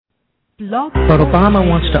Blog. But Obama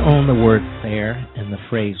wants to own the word fair and the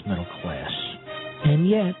phrase middle class. And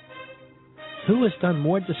yet, who has done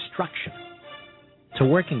more destruction to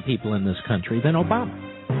working people in this country than Obama?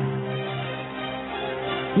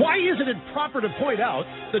 Why isn't it proper to point out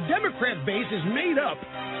the Democrat base is made up,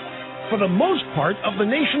 for the most part, of the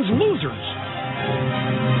nation's losers?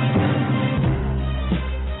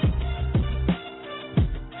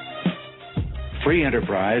 Free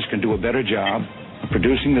enterprise can do a better job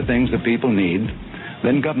producing the things that people need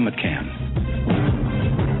than government can.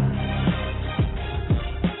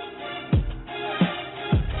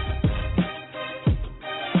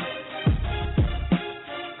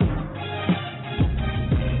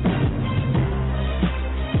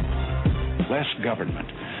 Less government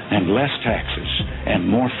and less taxes and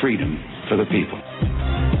more freedom for the people.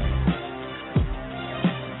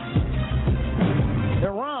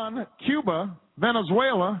 Iran, Cuba,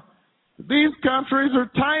 Venezuela, these countries are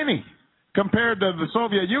tiny compared to the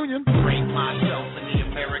Soviet Union. Break myself in the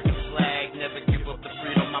American flag, never give up the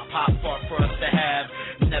freedom my pop fought for us to have,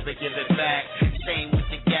 never give it back. Same with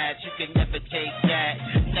the gas, you can never take that,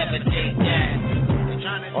 never take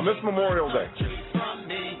that. On this Memorial Day,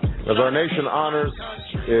 as our nation honors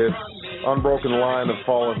its unbroken line of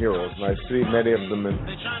fallen heroes, and I see many of them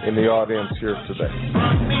in the audience here today.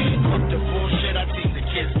 Fuck the bullshit, I teach the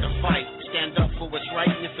kids to fight. Stand up for what's right,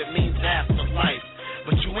 and if it means afterlife.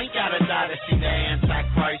 But you ain't gotta die to see the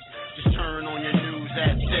Antichrist. Just turn on your news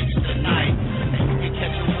at 6 tonight, and you can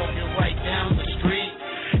catch him walking right down the street.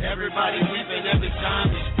 Everybody weeping every time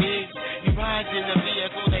he speaks. He rides in the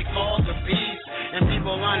vehicle they call the Beast, and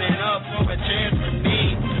people lining up for a chance to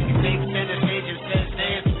meet. He takes center stage and says,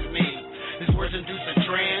 dance with me. His words induce a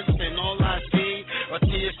trance, and all I see are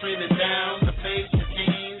tears streaming down the face of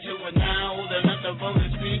teens who are now old enough to vote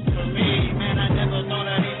and speak for me. Man, I never thought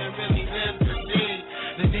I'd even really live to see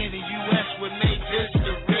the day the U.S. would make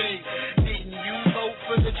history. Didn't you vote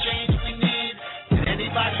for the change we need? Did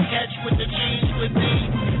anybody catch what the change would be?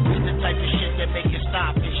 It's the type of shit that make you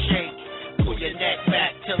stop and shake. Pull your neck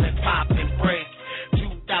back till it pop and break.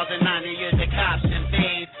 2009, the year the cops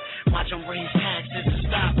invade. Watch them raise taxes to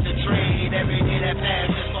stop the trade. Every day that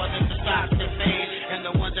passes causes the stocks to fade. And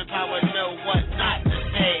the ones in power know what not to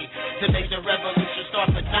say to make the revolution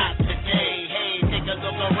start, but not today. Hey, take a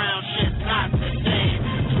look around, shit's not the same.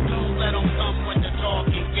 So don't let them come with the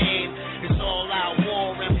talking game. It's all out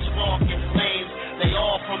war and we sparking flames. They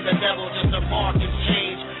all from the devil, just the markets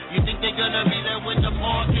change. You think they're gonna be there when the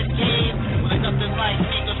market came? Well, there's nothing like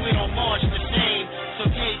me, cause we don't march the same. So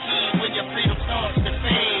take heed when your freedom starts to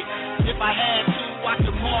fade. If I had to, I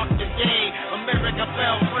could mark the day. America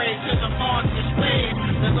fell prey to the Marxist ways.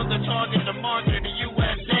 They look to target the market of the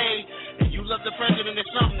USA. And you love the president, it's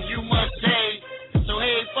something you must say. So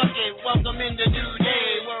hey, fuck it, welcome in the new day,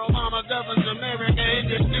 where Obama governs America in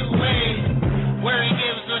this new way, where he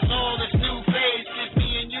gives us all this new face. Just me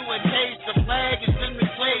and you a taste, the flag has been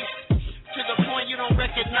replaced to the point you don't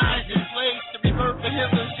recognize its place. The rebirth of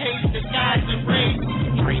Hitler's hate, disguised in race.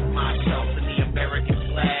 Drape myself in the American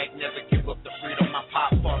flag, never give up the freedom my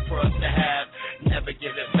pop fought for us to have, never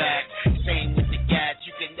give it back. Same with the gas,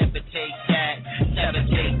 you can never take that, never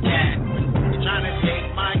take that. You're trying to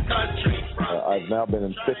take my country from me. I've now been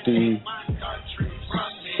in 57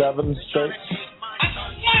 states. I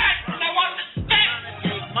want to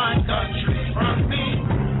take my country from me.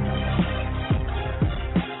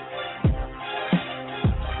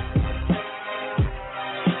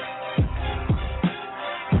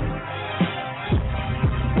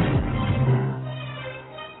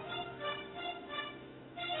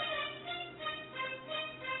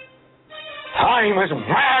 I'm as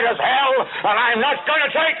mad as hell, and I'm not going to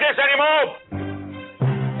take this anymore!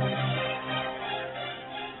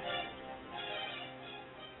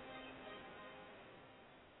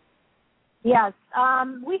 Yes,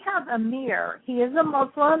 we have Amir. He is a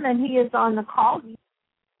Muslim, and he is on the call.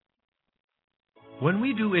 When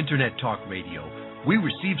we do Internet Talk Radio, we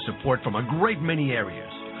receive support from a great many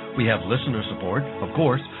areas. We have listener support, of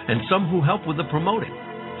course, and some who help with the promoting.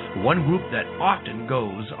 One group that often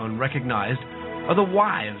goes unrecognized are the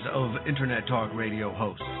wives of Internet Talk Radio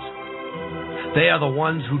hosts. They are the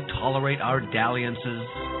ones who tolerate our dalliances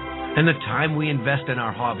and the time we invest in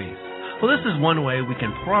our hobbies. Well, this is one way we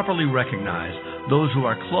can properly recognize those who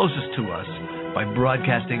are closest to us by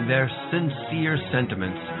broadcasting their sincere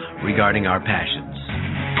sentiments regarding our passions.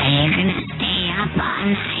 Are you going to stay up all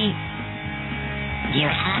night? You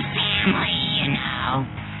have family, you know.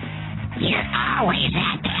 You're always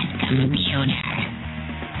at that computer.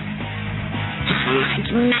 How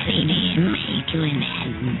much money do you make doing that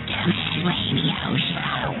dumbass radio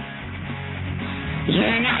show?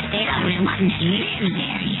 You're not the only one that lives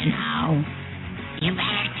there, you know. You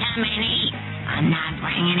better come and eat. I'm not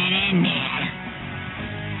bringing it in there.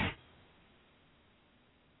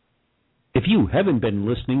 If you haven't been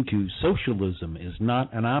listening to Socialism is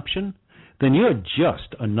Not an Option, then you're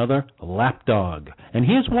just another lapdog. And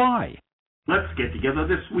here's why. Let's get together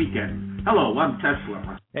this weekend. Hello, I'm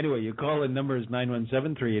Tesla. Anyway, your call-in number is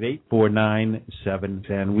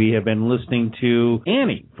 917-388-4977, and we have been listening to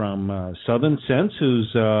Annie from Southern Sense,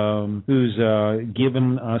 who's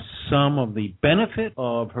given us some of the benefit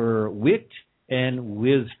of her wit and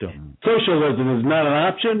wisdom. Socialism is not an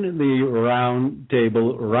option. The Round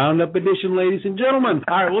Table Roundup edition, ladies and gentlemen.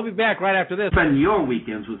 All right, we'll be back right after this. Spend your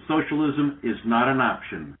weekends with Socialism is Not an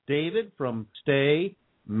Option. David from Stay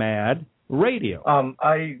Mad Radio.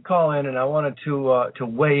 I call in and I wanted to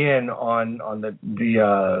weigh in on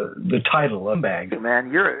the title of Bag.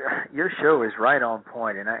 Man, your show is right on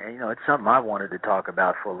point, and it's something I wanted to talk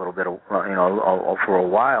about for a little bit of for a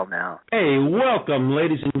while now. Hey, welcome,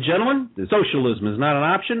 ladies and gentlemen. Socialism is Not an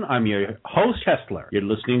Option. I'm your host, Hessler. You're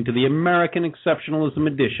listening to the American Exceptionalism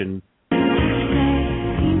Edition.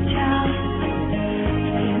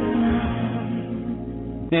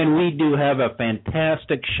 And we do have a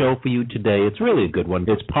fantastic show for you today. It's really a good one.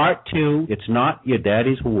 It's part 2. It's not your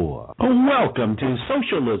daddy's war. Welcome to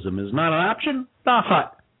Socialism is Not an Option, the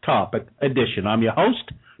Hot Topic Edition. I'm your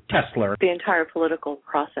host, Tesla. The entire political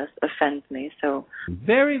process offends me, so...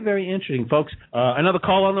 Very, very interesting, folks. Another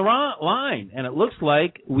call on the line, and it looks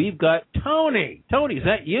like we've got Tony. Tony, is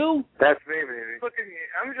that you? That's me, baby.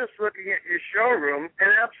 I'm just looking at your showroom in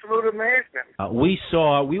absolute amazement.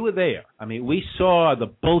 We were there. I mean, we saw the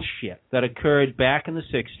bullshit that occurred back in the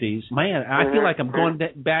 60s. Man, I feel like I'm going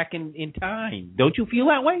back in time. Don't you feel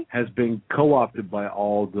that way? Has been co-opted by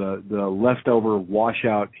all the leftover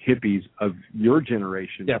washout hippies of your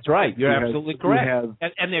generation. That's right. You're absolutely correct.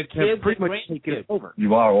 And their kids pretty much taken kids. over.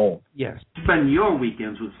 You are old. Yes. Spend your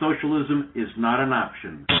weekends with Socialism is Not an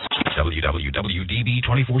Option. WWWDB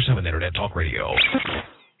 24/7 Internet Talk Radio.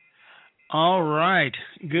 All right.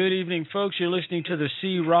 Good evening, folks. You're listening to the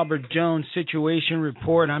C. Robert Jones Situation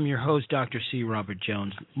Report. I'm your host, Dr. C. Robert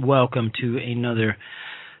Jones. Welcome to another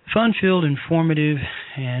fun-filled, informative,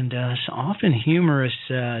 and often humorous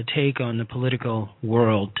take on the political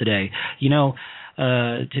world today. You know,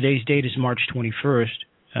 today's date is March 21st,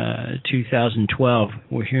 2012.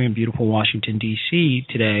 We're here in beautiful Washington, D.C.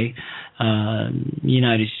 today,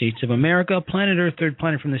 United States of America, planet Earth, third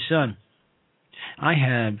planet from the sun. I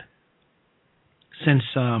have, since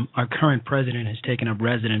our current president has taken up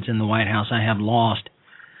residence in the White House, I have lost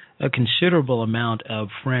a considerable amount of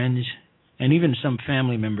friends, and even some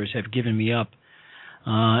family members have given me up.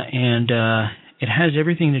 And it has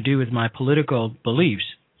everything to do with my political beliefs,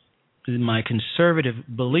 my conservative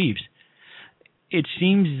beliefs. It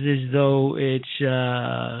seems as though it's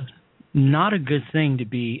not a good thing to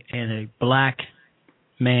be a black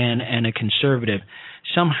man and a conservative.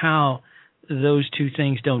 Somehow those two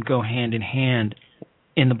things don't go hand in hand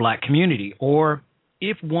in the black community. Or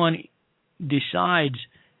if one decides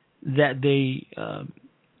that they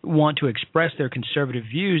want to express their conservative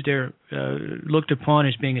views, they're looked upon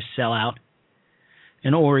as being a sellout,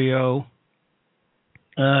 an Oreo,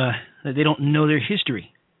 that they don't know their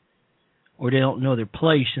history, or they don't know their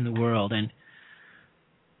place in the world. And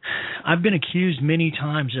I've been accused many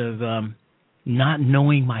times of not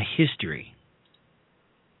knowing my history,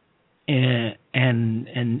 and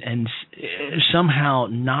somehow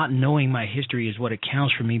not knowing my history is what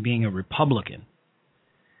accounts for me being a Republican.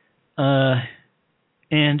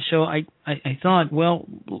 And so I thought, well,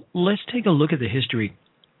 let's take a look at the history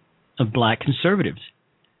of black conservatives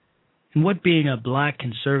and what being a black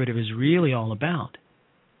conservative is really all about.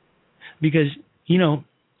 Because, you know,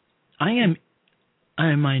 I am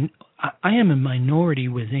a minority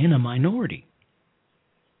within a minority.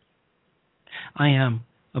 I am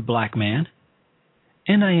a black man,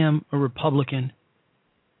 and I am a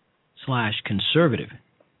Republican/conservative.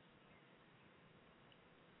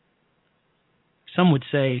 Some would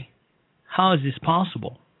say, how is this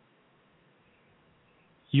possible?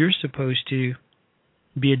 You're supposed to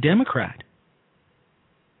be a Democrat.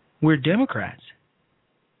 We're Democrats.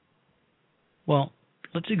 Well,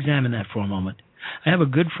 let's examine that for a moment. I have a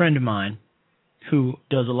good friend of mine who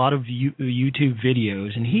does a lot of YouTube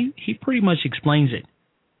videos, and he pretty much explains it.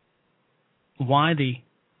 Why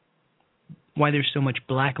there's so much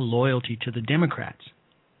black loyalty to the Democrats.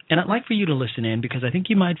 And I'd like for you to listen in because I think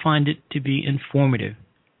you might find it to be informative.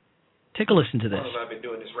 Take a listen to this. I've been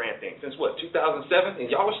doing this rant thing since, 2007?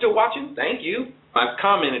 And y'all are still watching? Thank you. I've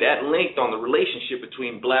commented at length on the relationship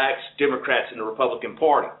between blacks, Democrats, and the Republican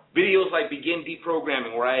Party. Videos like Begin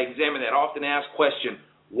Deprogramming, where I examine that often asked question,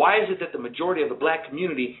 why is it that the majority of the black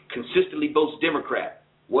community consistently votes Democrat?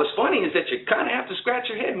 What's funny is that you kind of have to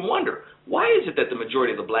scratch your head and wonder, why is it that the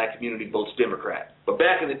majority of the black community votes Democrat? But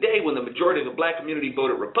back in the day when the majority of the black community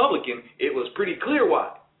voted Republican, it was pretty clear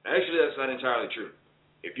why. Actually, that's not entirely true.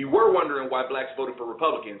 If you were wondering why blacks voted for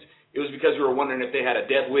Republicans, it was because you were wondering if they had a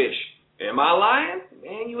death wish. Am I lying?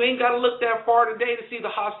 Man, you ain't got to look that far today to see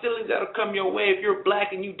the hostility that'll come your way if you're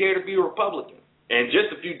black and you dare to be a Republican. And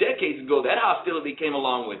just a few decades ago, that hostility came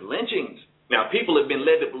along with lynchings. Now, people have been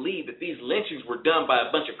led to believe that these lynchings were done by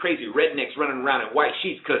a bunch of crazy rednecks running around in white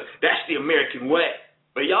sheets because that's the American way.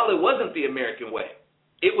 But y'all, it wasn't the American way.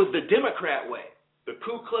 It was the Democrat way. The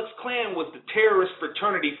Ku Klux Klan was the terrorist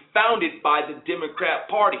fraternity founded by the Democrat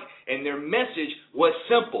Party, and their message was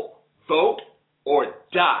simple: vote or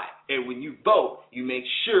die. And when you vote, you make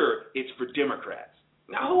sure it's for Democrats.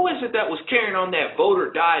 Now, who is it that was carrying on that vote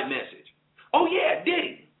or die message? Oh, yeah,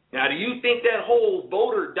 Diddy. Now, do you think that whole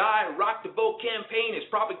vote or die, rock the vote campaign is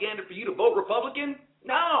propaganda for you to vote Republican?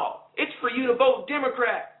 No, it's for you to vote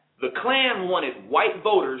Democrat. The Klan wanted white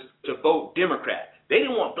voters to vote Democrat. They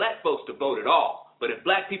didn't want black folks to vote at all. But if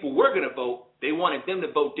black people were going to vote, they wanted them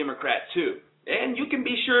to vote Democrat too. And you can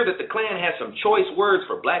be sure that the Klan has some choice words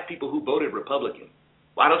for black people who voted Republican.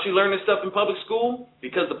 Why don't you learn this stuff in public school?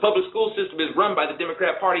 Because the public school system is run by the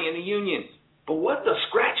Democrat Party and the unions. But what the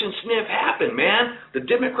scratch and sniff happened, man? The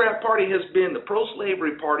Democrat Party has been the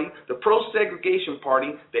pro-slavery party, the pro-segregation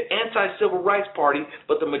party, the anti-civil rights party,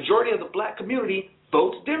 but the majority of the black community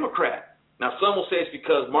votes Democrat. Now, some will say it's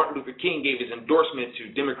because Martin Luther King gave his endorsement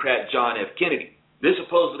to Democrat John F. Kennedy. This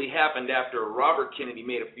supposedly happened after Robert Kennedy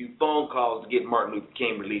made a few phone calls to get Martin Luther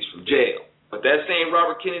King released from jail. But that same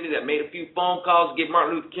Robert Kennedy that made a few phone calls to get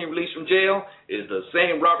Martin Luther King released from jail is the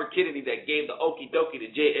same Robert Kennedy that gave the okie dokie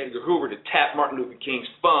to J. Edgar Hoover to tap Martin Luther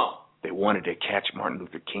King's phone. They wanted to catch Martin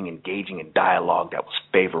Luther King engaging in dialogue that was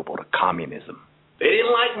favorable to communism. They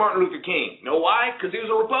didn't like Martin Luther King. You know why? Because he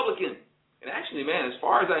was a Republican. And actually, man, as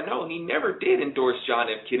far as I know, he never did endorse John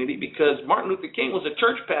F. Kennedy because Martin Luther King was a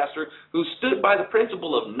church pastor who stood by the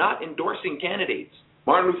principle of not endorsing candidates.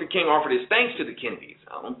 Martin Luther King offered his thanks to the Kennedys.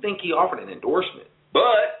 I don't think he offered an endorsement.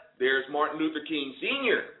 But there's Martin Luther King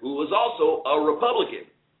Sr., who was also a Republican.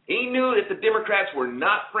 He knew that the Democrats were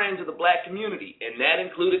not friends of the black community, and that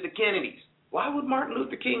included the Kennedys. Why would Martin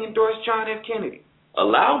Luther King endorse John F. Kennedy?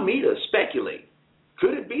 Allow me to speculate.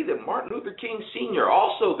 Could it be that Martin Luther King Sr.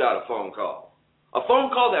 also got a phone call? A phone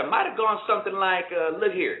call that might have gone something like,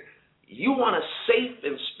 look here, you want a safe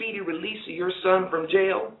and speedy release of your son from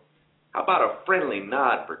jail? How about a friendly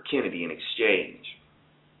nod for Kennedy in exchange?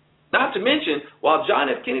 Not to mention, while John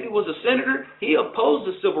F. Kennedy was a senator, he opposed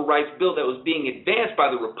the civil rights bill that was being advanced by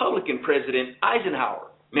the Republican President Eisenhower.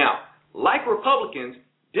 Now, like Republicans,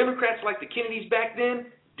 Democrats like the Kennedys back then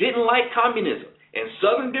didn't like communism, and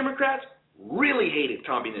Southern Democrats really hated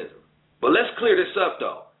communism. But let's clear this up,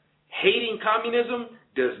 though. Hating communism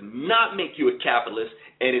does not make you a capitalist,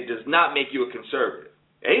 and it does not make you a conservative.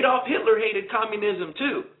 Adolf Hitler hated communism,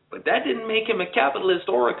 too, but that didn't make him a capitalist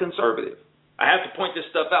or a conservative. I have to point this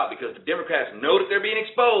stuff out because the Democrats know that they're being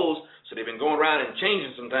exposed, so they've been going around and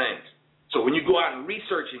changing some things. So when you go out and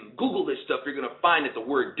research and Google this stuff, you're going to find that the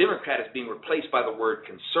word Democrat is being replaced by the word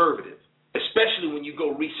conservative, especially when you go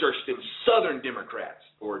research them Southern Democrats,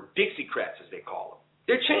 or Dixiecrats as they call them.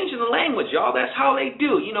 They're changing the language, y'all. That's how they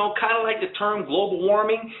do. You know, kind of like the term global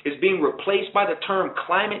warming is being replaced by the term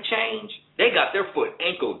climate change. They got their foot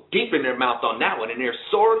ankle deep in their mouth on that one, and they're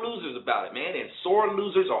sore losers about it, man. And sore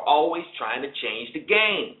losers are always trying to change the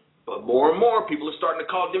game. But more and more people are starting to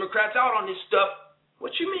call Democrats out on this stuff.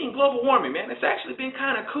 What you mean global warming, man? It's actually been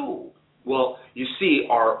kind of cool. Well, you see,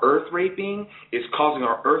 our earth raping is causing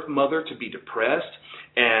our earth mother to be depressed,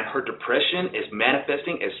 and her depression is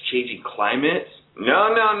manifesting as changing climates.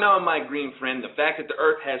 No, my green friend. The fact that the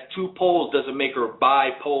earth has two poles doesn't make her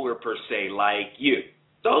bipolar per se, like you.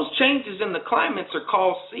 Those changes in the climates are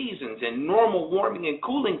called seasons and normal warming and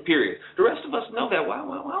cooling periods. The rest of us know that. Why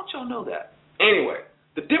don't y'all know that? Anyway,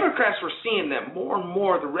 the Democrats were seeing that more and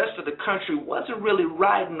more the rest of the country wasn't really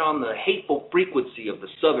riding on the hateful frequency of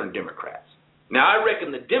the Southern Democrats. Now, I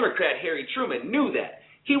reckon the Democrat Harry Truman knew that.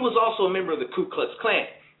 He was also a member of the Ku Klux Klan.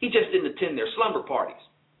 He just didn't attend their slumber parties.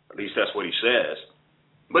 At least that's what he says.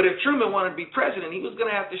 But if Truman wanted to be president, he was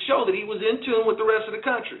going to have to show that he was in tune with the rest of the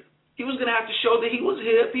country. He was going to have to show that he was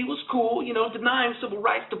hip, he was cool, denying civil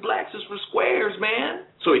rights to blacks is for squares, man.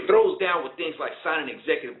 So he throws down with things like signing an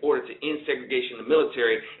executive order to end segregation in the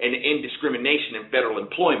military and to end discrimination in federal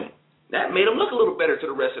employment. That made him look a little better to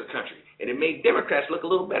the rest of the country, and it made Democrats look a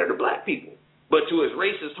little better to black people. But to his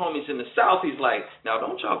racist homies in the South, he's like, now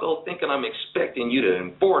don't y'all go thinking I'm expecting you to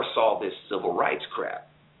enforce all this civil rights crap.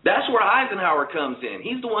 That's where Eisenhower comes in.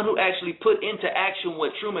 He's the one who actually put into action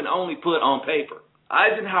what Truman only put on paper.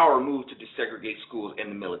 Eisenhower moved to desegregate schools and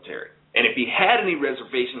the military. And if he had any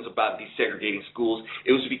reservations about desegregating schools,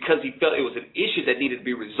 it was because he felt it was an issue that needed to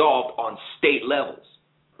be resolved on state levels.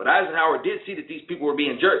 But Eisenhower did see that these people were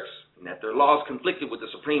being jerks and that their laws conflicted with the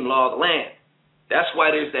supreme law of the land. That's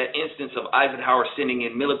why there's that instance of Eisenhower sending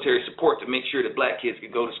in military support to make sure that black kids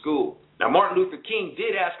could go to school. Now, Martin Luther King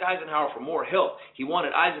did ask Eisenhower for more help. He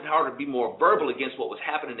wanted Eisenhower to be more verbal against what was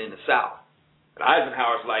happening in the South. But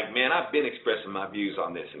Eisenhower's like, man, I've been expressing my views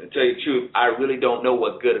on this, and to tell you the truth, I really don't know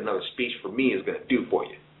what good another speech for me is going to do for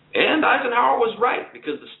you. And Eisenhower was right,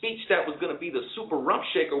 because the speech that was going to be the super rump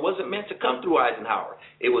shaker wasn't meant to come through Eisenhower.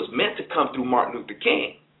 It was meant to come through Martin Luther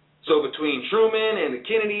King. So between Truman and the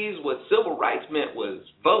Kennedys, what civil rights meant was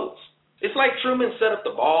votes. It's like Truman set up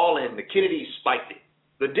the ball and the Kennedys spiked it.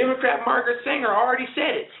 The Democrat Margaret Sanger already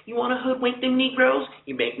said it. You want to hoodwink them Negroes?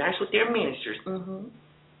 You make nice with their ministers. Mm-hmm.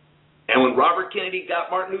 And when Robert Kennedy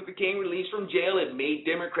got Martin Luther King released from jail, it made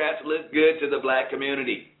Democrats look good to the black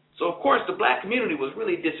community. So, of course, the black community was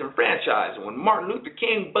really disenfranchised. And when Martin Luther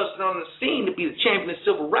King busted on the scene to be the champion of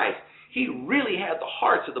civil rights, he really had the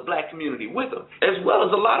hearts of the black community with him, as well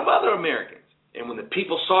as a lot of other Americans. And when the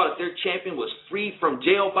people saw that their champion was freed from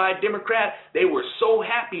jail by a Democrat, they were so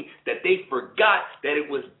happy that they forgot that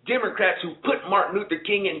it was Democrats who put Martin Luther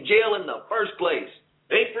King in jail in the first place.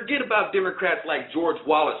 They forget about Democrats like George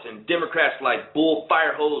Wallace and Democrats like Bull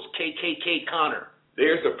Firehose KKK Connor.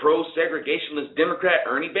 There's the pro-segregationist Democrat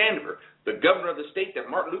Ernie Vandiver, the governor of the state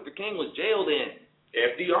that Martin Luther King was jailed in.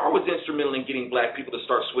 FDR was instrumental in getting black people to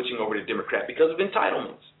start switching over to Democrat because of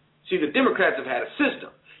entitlements. See, the Democrats have had a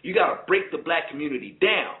system. You got to break the black community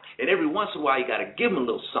down, and every once in a while you got to give them a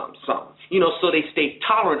little something, so they stay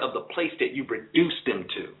tolerant of the place that you've reduced them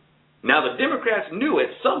to. Now, the Democrats knew at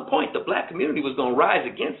some point the black community was going to rise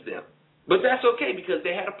against them. But that's okay because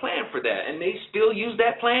they had a plan for that, and they still use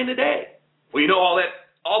that plan today. Well, all that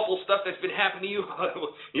awful stuff that's been happening to you?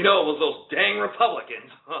 It was those dang Republicans.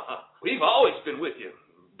 We've always been with you,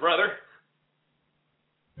 brother.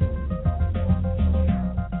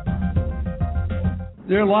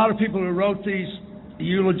 There are a lot of people who wrote these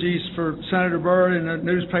eulogies for Senator Byrd in the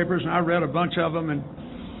newspapers, and I read a bunch of them, and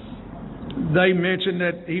they mentioned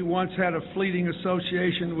that he once had a fleeting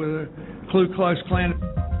association with a Ku Klux Klan.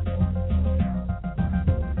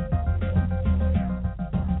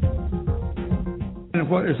 And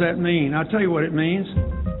what does that mean? I'll tell you what it means.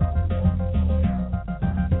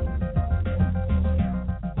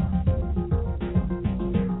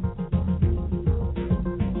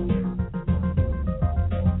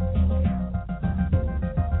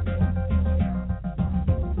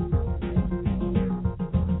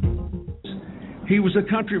 He was a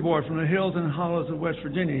country boy from the hills and hollows of West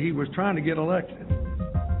Virginia. He was trying to get elected.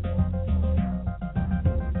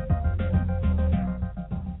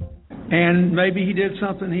 And maybe he did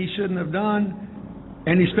something he shouldn't have done,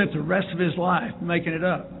 and he spent the rest of his life making it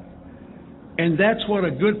up. And that's what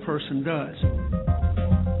a good person does.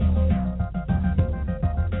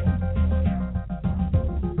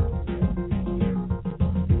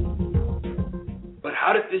 But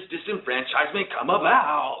how did this disenfranchisement come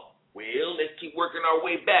about? Well, let's keep working our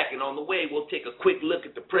way back, and on the way, we'll take a quick look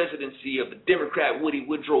at the presidency of the Democrat Woody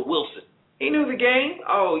Woodrow Wilson. He knew the game.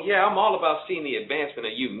 Oh, yeah, I'm all about seeing the advancement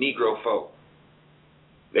of you Negro folk.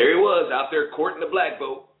 There he was, out there courting the black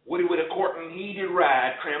vote. Woody with a courting, he did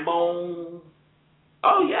ride, trombone.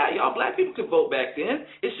 Oh, yeah, y'all black people could vote back then.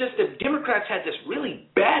 It's just that Democrats had this really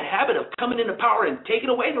bad habit of coming into power and taking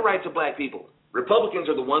away the rights of black people. Republicans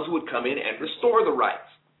are the ones who would come in and restore the rights.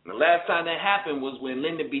 And the last time that happened was when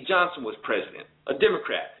Lyndon B. Johnson was president, a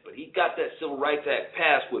Democrat. But he got that Civil Rights Act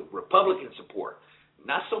passed with Republican support,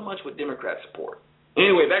 not so much with Democrat support.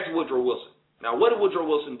 Anyway, back to Woodrow Wilson. Now, what did Woodrow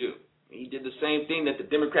Wilson do? He did the same thing that the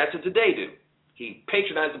Democrats of today do. He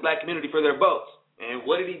patronized the black community for their votes. And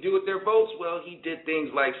what did he do with their votes? Well, he did things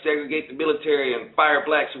like segregate the military and fire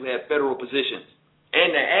blacks who had federal positions.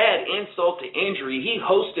 And to add insult to injury, he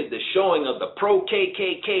hosted the showing of the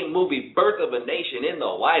pro-KKK movie Birth of a Nation in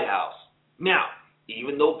the White House. Now,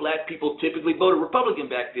 even though black people typically voted Republican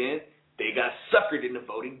back then, they got suckered into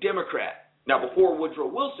voting Democrat. Now, before Woodrow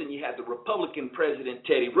Wilson, you had the Republican president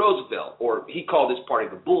Teddy Roosevelt, or he called his party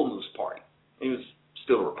the Bull Moose Party. He was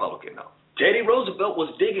still a Republican, though. Teddy Roosevelt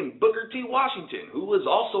was digging Booker T. Washington, who was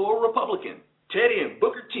also a Republican. Teddy and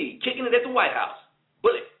Booker T. kicking it at the White House.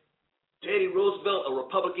 Bullet. Teddy Roosevelt, a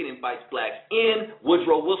Republican, invites blacks in.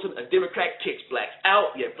 Woodrow Wilson, a Democrat, kicks blacks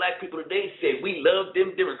out. Yet black people today say we love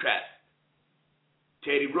them Democrats.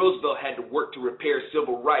 Teddy Roosevelt had to work to repair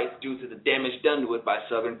civil rights due to the damage done to it by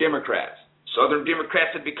Southern Democrats. Southern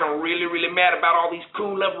Democrats had become really, really mad about all these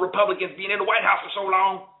coon-level Republicans being in the White House for so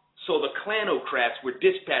long. So the Klanocrats were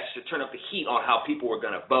dispatched to turn up the heat on how people were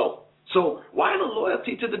going to vote. So why the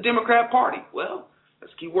loyalty to the Democrat Party? Well,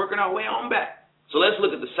 let's keep working our way on back. So let's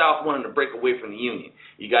look at the South wanting to break away from the Union.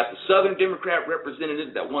 You got the Southern Democrat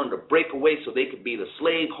representatives that wanted to break away so they could be the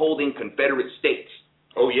slave-holding Confederate states.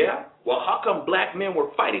 Oh, yeah? Well, how come black men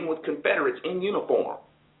were fighting with Confederates in uniform?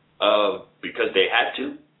 Because they had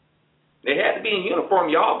to? They had to be in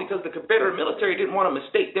uniform, y'all, because the Confederate military didn't want to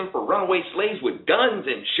mistake them for runaway slaves with guns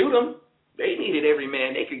and shoot them. They needed every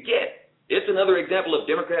man they could get. It's another example of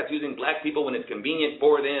Democrats using black people when it's convenient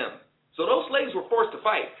for them. So those slaves were forced to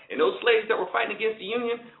fight, and those slaves that were fighting against the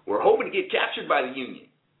Union were hoping to get captured by the Union.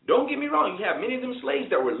 Don't get me wrong, you have many of them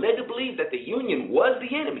slaves that were led to believe that the Union was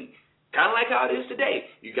the enemy, kind of like how it is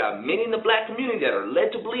today. You got many in the black community that are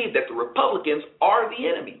led to believe that the Republicans are the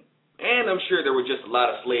enemy. And I'm sure there were just a lot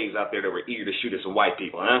of slaves out there that were eager to shoot at some white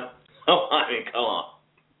people, huh? I mean, come on.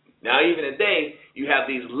 Now, even today, you have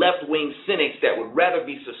these left-wing cynics that would rather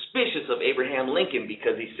be suspicious of Abraham Lincoln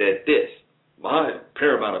because he said this: "My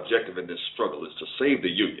paramount objective in this struggle is to save the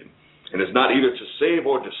Union, and it's not either to save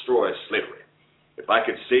or destroy slavery. If I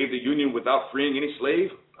could save the Union without freeing any slave,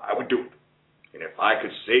 I would do it. And if I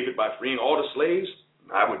could save it by freeing all the slaves,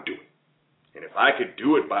 I would do it. And if I could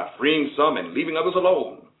do it by freeing some and leaving others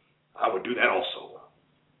alone, I would do that also."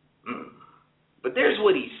 But there's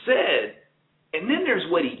what he said, and then there's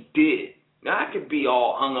what he did. Now, I could be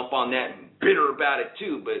all hung up on that and bitter about it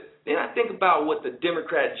too, but then I think about what the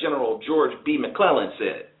Democrat General George B. McClellan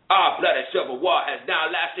said. "Our bloody Civil War has now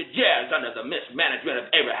lasted years under the mismanagement of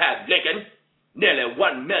Abraham Lincoln. Nearly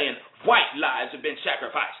 1 million white lives have been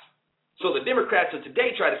sacrificed." So the Democrats of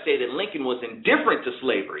today try to say that Lincoln was indifferent to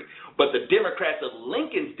slavery, but the Democrats of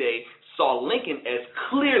Lincoln's day saw Lincoln as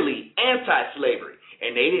clearly anti-slavery,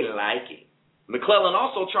 and they didn't like it. McClellan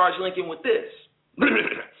also charged Lincoln with this: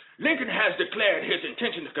 "Lincoln has declared his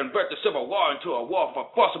intention to convert the Civil War into a war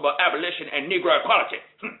for forcible abolition and Negro equality,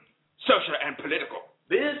 social and political."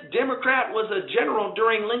 This Democrat was a general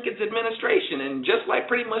during Lincoln's administration, and just like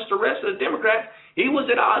pretty much the rest of the Democrats, he was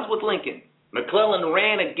at odds with Lincoln. McClellan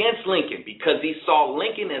ran against Lincoln because he saw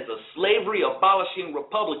Lincoln as a slavery-abolishing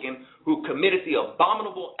Republican who committed the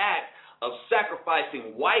abominable act of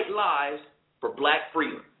sacrificing white lives for black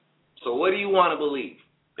freedom. So what do you want to believe?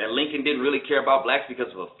 That Lincoln didn't really care about blacks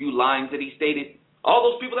because of a few lines that he stated? All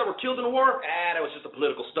those people that were killed in the war? That was just a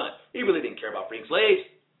political stunt. He really didn't care about freeing slaves.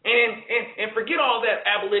 And forget all that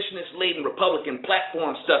abolitionist-laden Republican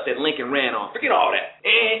platform stuff that Lincoln ran on. Forget all that.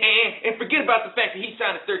 And forget about the fact that he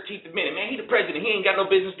signed the 13th Amendment. Man, he's the president. He ain't got no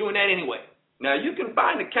business doing that anyway. Now, you can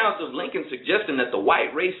find accounts of Lincoln suggesting that the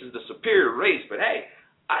white race is the superior race, but hey,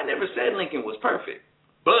 I never said Lincoln was perfect.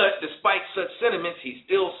 But despite such sentiments, he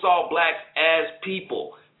still saw blacks as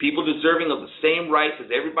people deserving of the same rights as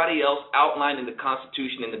everybody else outlined in the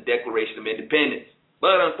Constitution and the Declaration of Independence.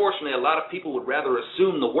 But unfortunately, a lot of people would rather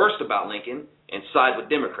assume the worst about Lincoln and side with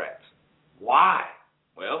Democrats. Why?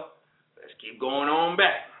 Well, let's keep going on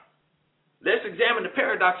back. Let's examine the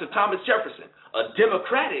paradox of Thomas Jefferson, a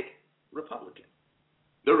Democratic Republican.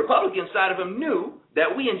 The Republican side of him knew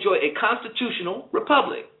that we enjoy a constitutional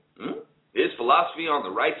republic. His philosophy on the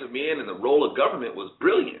rights of man and the role of government was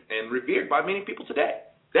brilliant and revered by many people today.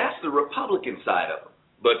 That's the Republican side of him.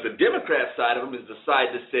 But the Democrat side of him is the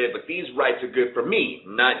side that said, but these rights are good for me,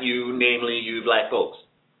 not you, namely you black folks.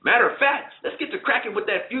 Matter of fact, let's get to cracking with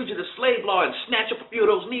that fugitive slave law and snatch up a few of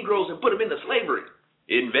those Negroes and put them into slavery.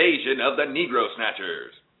 Invasion of the Negro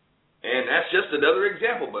Snatchers. And that's just another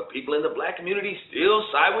example, but people in the black community still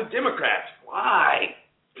side with Democrats. Why?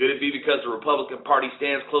 Could it be because the Republican Party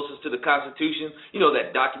stands closest to the Constitution? You know,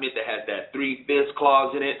 that document that has that 3/5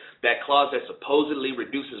 clause in it, that clause that supposedly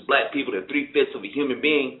reduces black people to 3/5 of a human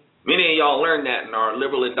being. Many of y'all learned that in our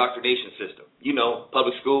liberal indoctrination system. You know,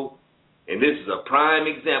 public school. And this is a prime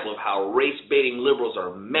example of how race-baiting liberals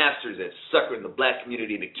are masters at suckering the black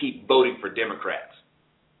community to keep voting for Democrats.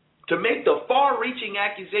 To make the far-reaching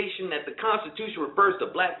accusation that the Constitution refers to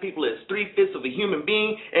black people as 3/5 of a human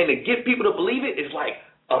being and to get people to believe it is like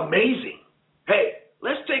amazing. Hey,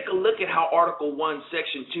 let's take a look at how Article 1,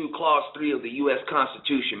 Section 2, Clause 3 of the U.S.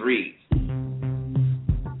 Constitution reads.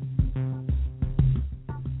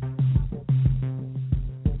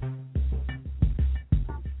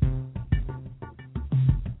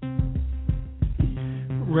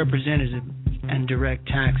 representatives and direct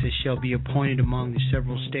taxes shall be appointed among the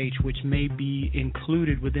several states which may be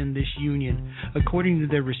included within this union, according to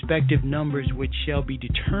their respective numbers, which shall be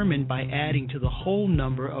determined by adding to the whole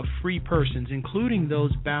number of free persons, including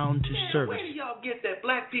those bound to service. Where do y'all get that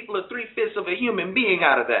black people are 3/5 of a human being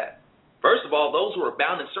out of that? First of all, those who are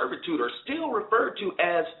bound in servitude are still referred to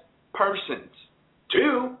as persons.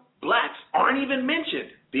 2, blacks aren't even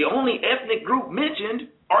mentioned. The only ethnic group mentioned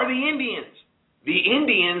are the Indians. The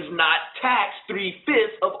Indians not taxed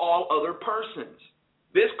 3/5 of all other persons.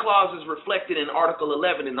 This clause is reflected in Article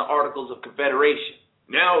 11 in the Articles of Confederation.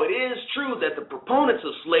 Now, it is true that the proponents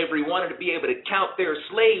of slavery wanted to be able to count their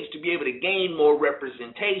slaves to be able to gain more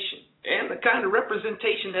representation. And the kind of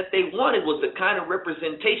representation that they wanted was the kind of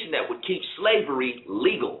representation that would keep slavery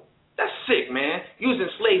legal. That's sick, man. Using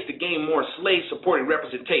slaves to gain more slave-supporting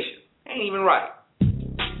representation. Ain't even right.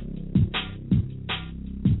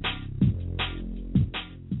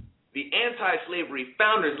 The anti-slavery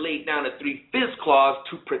founders laid down a 3/5 clause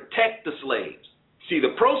to protect the slaves. See,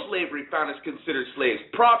 the pro-slavery founders considered slaves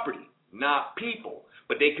property, not people.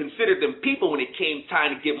 But they considered them people when it came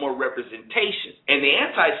time to get more representation. And the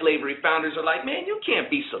anti-slavery founders are like, man, you can't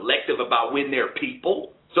be selective about when they're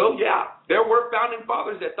people. So, yeah, there were founding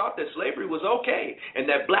fathers that thought that slavery was okay and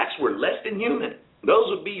that blacks were less than human. Those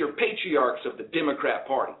would be your patriarchs of the Democrat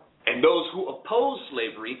Party. And those who opposed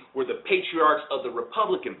slavery were the patriarchs of the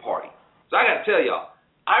Republican Party. So I got to tell y'all,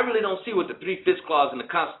 I really don't see what the 3/5 clause in the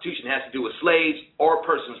Constitution has to do with slaves or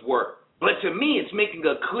persons' work. But to me, it's making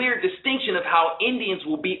a clear distinction of how Indians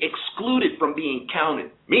will be excluded from being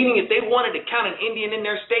counted. Meaning if they wanted to count an Indian in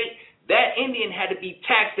their state, that Indian had to be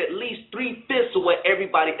taxed at least 3/5 of what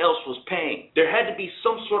everybody else was paying. There had to be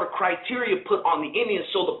some sort of criteria put on the Indians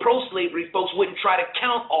so the pro-slavery folks wouldn't try to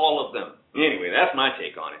count all of them. Anyway, that's my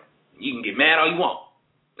take on it. You can get mad all you want.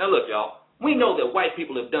 Now look, y'all. We know that white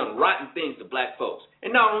people have done rotten things to black folks.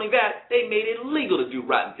 And not only that, they made it illegal to do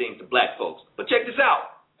rotten things to black folks. But check this out.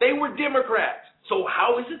 They were Democrats. So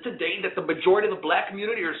how is it today that the majority of the black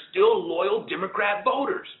community are still loyal Democrat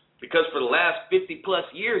voters? Because for the last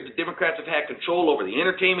 50-plus years, the Democrats have had control over the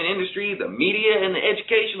entertainment industry, the media, and the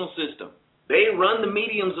educational system. They run the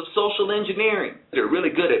mediums of social engineering. They're really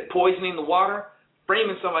good at poisoning the water,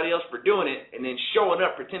 framing somebody else for doing it, and then showing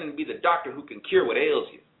up pretending to be the doctor who can cure what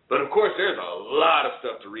ails you. But, of course, there's a lot of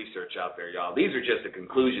stuff to research out there, y'all. These are just the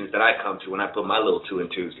conclusions that I come to when I put my little 2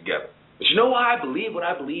 and 2s together. But you know why I believe what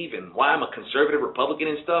I believe and why I'm a conservative Republican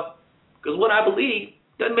and stuff? Because what I believe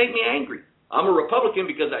doesn't make me angry. I'm a Republican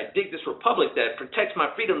because I dig this republic that protects my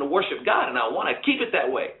freedom to worship God, and I want to keep it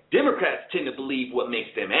that way. Democrats tend to believe what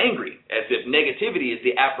makes them angry, as if negativity is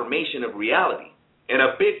the affirmation of reality. And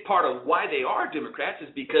a big part of why they are Democrats is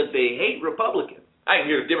because they hate Republicans. I can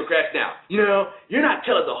hear the Democrats now. You know, you're not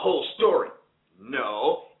telling the whole story.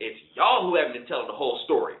 No, it's y'all who haven't been telling the whole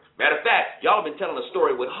story. Matter of fact, y'all have been telling a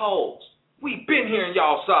story with holes. We've been hearing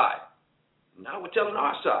y'all's side. Now we're telling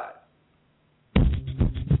our side.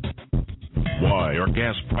 Why are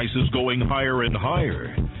gas prices going higher and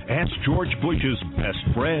higher? Ask George Bush's best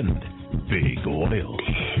friend, Big Oil.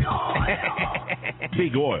 Big Oil.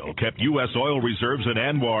 Big Oil kept U.S. oil reserves in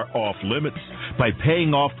Anwar off limits by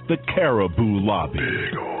paying off the Caribou lobby.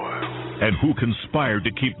 Big Oil. And who conspired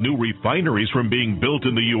to keep new refineries from being built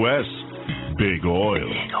in the U.S.? Big Oil.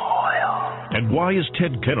 Big Oil. And why is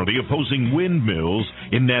Ted Kennedy opposing windmills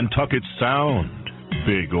in Nantucket Sound?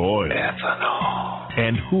 Big Oil. Ethanol.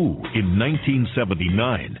 And who, in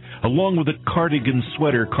 1979, along with the cardigan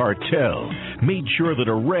sweater cartel, made sure that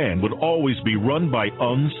Iran would always be run by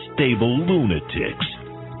unstable lunatics?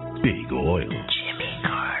 Big Oil. Jimmy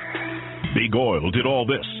Carter. Big Oil did all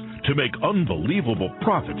this to make unbelievable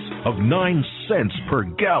profits of 9 cents per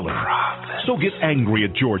gallon. Profits. So get angry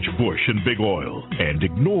at George Bush and Big Oil and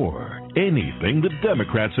ignore anything the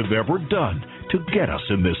Democrats have ever done to get us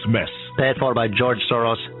in this mess. Paid for by George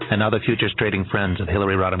Soros and other futures trading friends of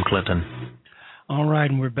Hillary Rodham Clinton. All right,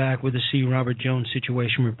 and we're back with the C. Robert Jones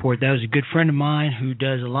Situation Report. That was a good friend of mine who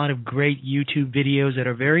does a lot of great YouTube videos that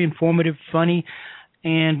are very informative, funny,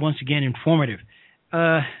 and once again, informative.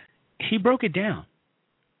 He broke it down.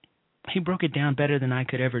 He broke it down better than I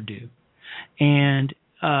could ever do. And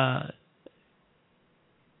as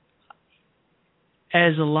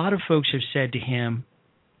a lot of folks have said to him,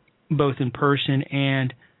 both in person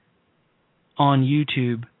and on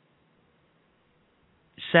YouTube,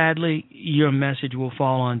 sadly, your message will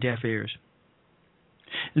fall on deaf ears.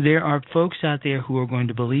 There are folks out there who are going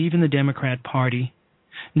to believe in the Democrat Party,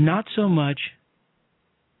 not so much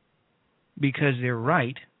because they're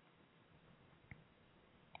right,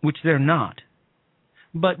 which they're not,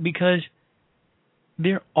 but because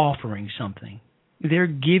they're offering something. They're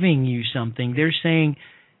giving you something. They're saying,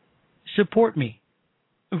 support me.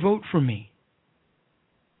 Vote for me.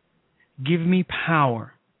 Give me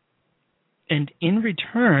power. And in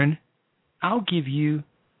return, I'll give you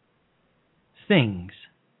things.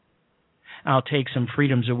 I'll take some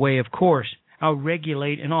freedoms away, of course. I'll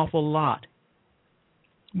regulate an awful lot.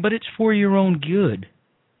 But it's for your own good.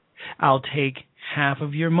 I'll take half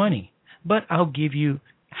of your money, but I'll give you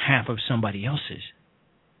half of somebody else's.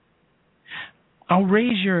 I'll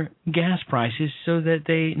raise your gas prices so that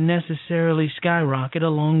they necessarily skyrocket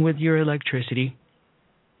along with your electricity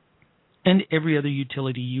and every other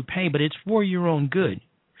utility you pay, but it's for your own good.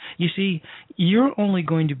 You see, you're only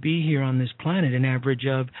going to be here on this planet an average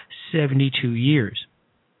of 72 years.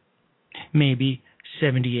 Maybe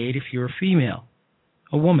 78 if you're a female,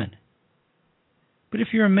 a woman. But if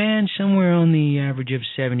you're a man, somewhere on the average of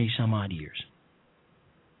 70-some-odd years.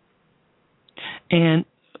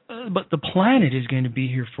 But the planet is going to be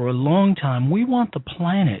here for a long time. We want the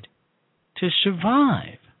planet to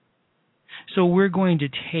survive. So we're going to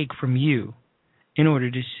take from you in order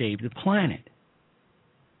to save the planet.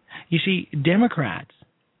 You see, Democrats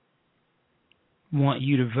want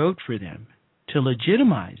you to vote for them, to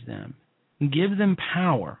legitimize them, give them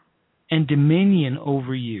power and dominion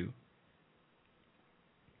over you,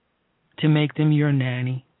 to make them your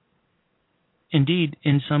nanny. Indeed,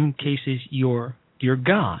 in some cases, your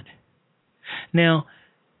God. Now,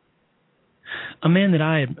 a man that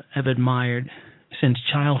I have admired since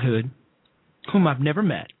childhood, whom I've never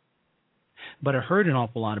met, but I heard an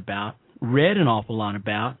awful lot about, read an awful lot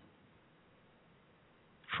about,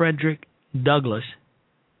 Frederick Douglass,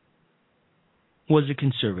 was a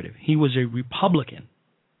conservative. He was a Republican.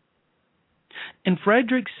 And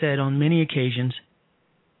Frederick said on many occasions,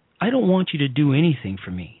 I don't want you to do anything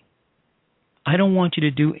for me. I don't want you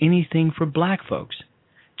to do anything for black folks.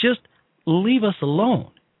 Just leave us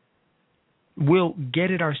alone. We'll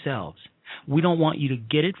get it ourselves. We don't want you to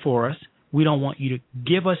get it for us. We don't want you to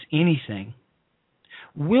give us anything.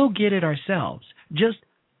 We'll get it ourselves. Just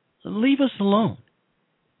leave us alone.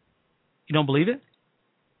 You don't believe it?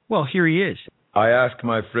 Well, here he is. I ask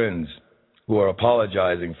my friends who are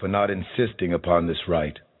apologizing for not insisting upon this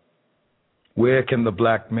right, where can the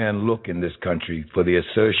black man look in this country for the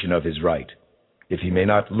assertion of his right, if he may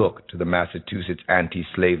not look to the Massachusetts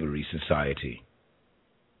Anti-Slavery Society?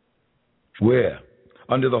 Where,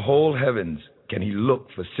 under the whole heavens, can he look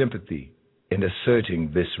for sympathy in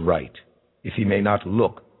asserting this right, if he may not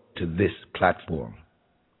look to this platform?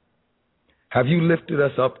 Have you lifted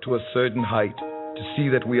us up to a certain height to see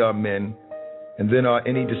that we are men, and then are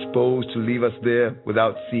any disposed to leave us there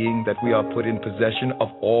without seeing that we are put in possession of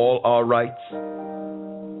all our rights?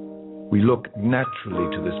 We look naturally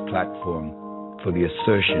to this platform for the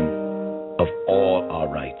assertion of all our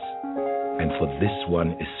rights, and for this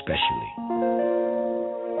one especially.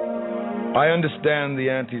 I understand the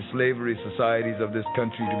anti-slavery societies of this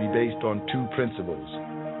country to be based on two principles.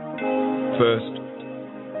 First,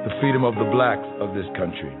 the freedom of the blacks of this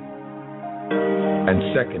country, and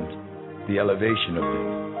second, the elevation of them.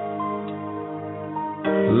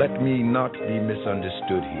 Let me not be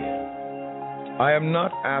misunderstood here. I am not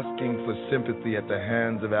asking for sympathy at the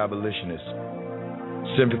hands of abolitionists,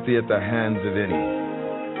 sympathy at the hands of any.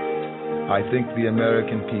 I think the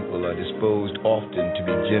American people are disposed often to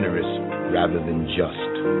be generous rather than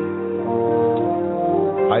just.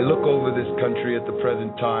 I look over this country at the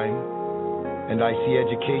present time, and I see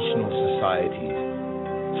educational societies,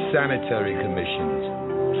 sanitary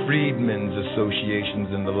commissions, freedmen's associations,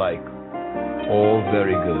 and the like, all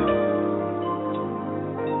very good.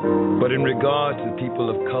 But in regard to the people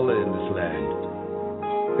of color in this land,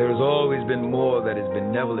 there has always been more that is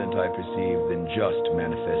benevolent, I perceive, than just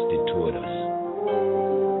manifested toward us.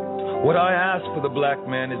 What I ask for the black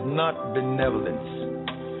man is not benevolence,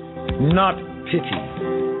 not pity,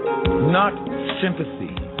 not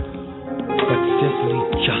sympathy, but simply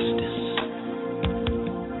justice.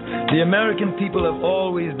 The American people have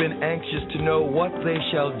always been anxious to know what they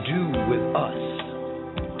shall do with us.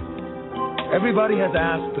 Everybody has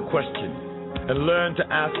asked the question and learned to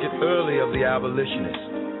ask it early of the abolitionists.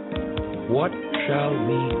 What shall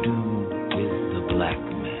we do with the black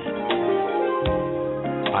man?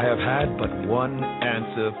 I have had but one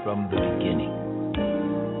answer from the beginning.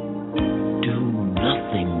 Do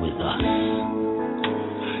nothing with us.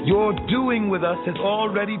 Your doing with us has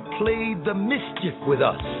already played the mischief with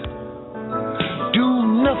us. Do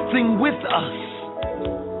nothing with us.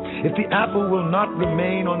 If the apple will not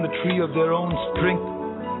remain on the tree of their own strength,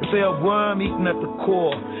 if they are worm-eaten at the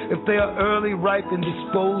core, if they are early ripe and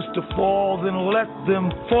disposed to fall, then let them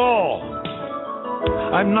fall.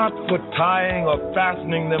 I'm not for tying or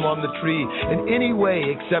fastening them on the tree in any way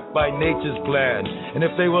except by nature's plan. And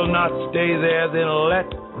if they will not stay there, then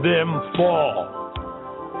let them fall.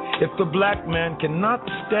 If the black man cannot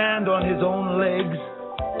stand on his own legs,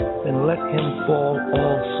 then let him fall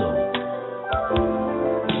also.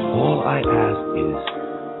 All I ask is,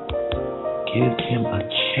 give him a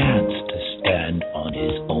chance to stand on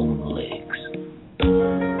his own legs.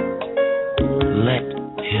 Let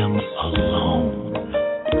him alone.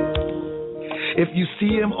 If you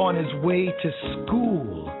see him on his way to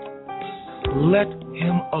school, let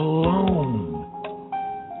him alone.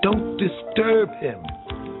 Don't disturb him.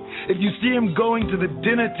 If you see him going to the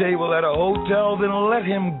dinner table at a hotel, then let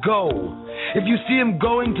him go. If you see him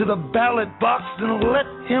going to the ballot box, then let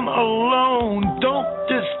him alone. Don't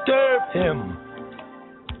disturb him.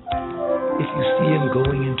 If you see him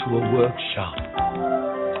going into a workshop,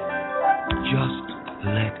 just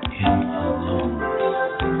let him alone.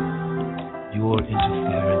 Your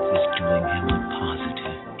interference is doing him a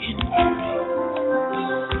positive injury.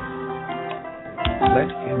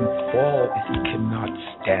 Let him fall if he cannot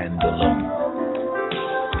stand alone.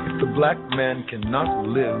 If the black man cannot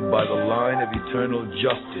live by the line of eternal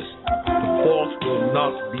justice, the fault will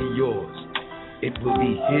not be yours. It will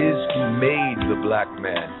be his who made the black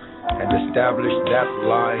man and established that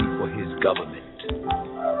line for his government.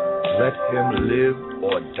 Let him live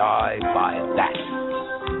or die by that.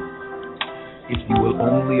 If you will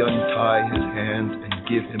only untie his hands and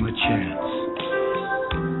give him a chance,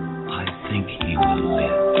 I think he will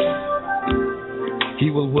live. He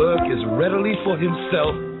will work as readily for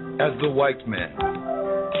himself as the white man.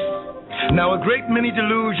 Now, a great many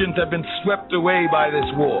delusions have been swept away by this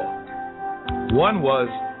war. One was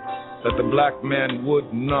that the black man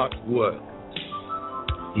would not work.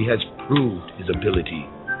 He has proved his ability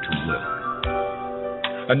to work.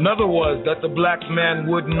 Another was that the black man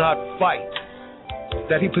would not fight,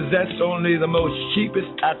 that he possessed only the most cheapest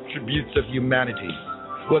attributes of humanity,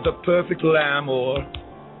 was a perfect lamb or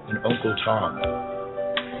an Uncle Tom,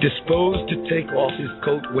 disposed to take off his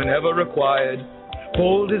coat whenever required,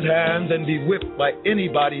 hold his hands and be whipped by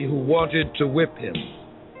anybody who wanted to whip him.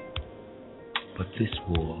 But this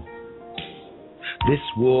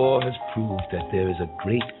war has proved that there is a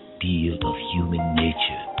great deal of human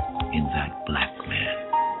nature in that black man,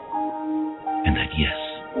 and that yes,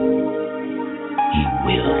 he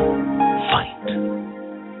will fight.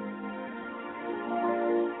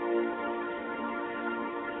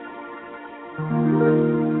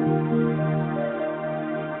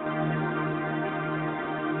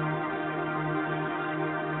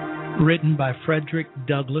 Written by Frederick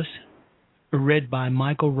Douglass, read by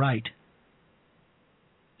Michael Wright.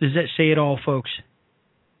 Does that say it all, folks?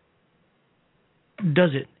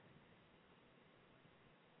 Does it?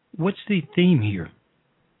 What's the theme here?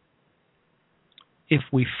 If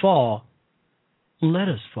we fall, let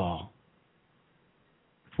us fall.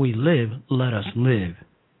 If we live, let us live.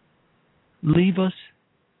 Leave us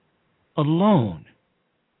alone.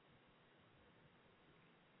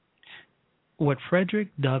 What Frederick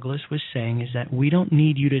Douglass was saying is that we don't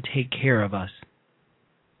need you to take care of us.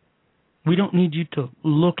 We don't need you to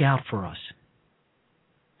look out for us.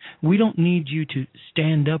 We don't need you to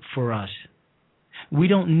stand up for us. We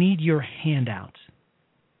don't need your handouts,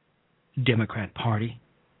 Democrat Party.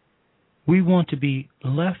 We want to be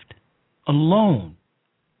left alone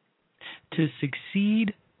to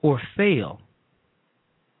succeed or fail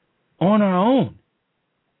on our own.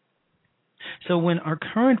 So when our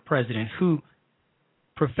current president, who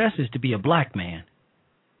professes to be a black man,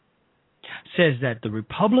 says that the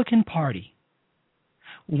Republican Party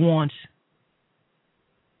wants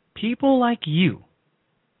people like you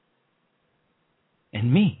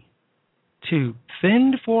and me to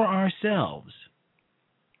fend for ourselves,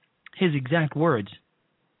 his exact words,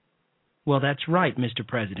 well, that's right, Mr.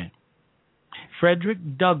 President.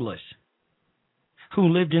 Frederick Douglass, who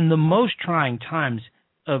lived in the most trying times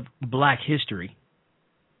of black history,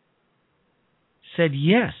 said,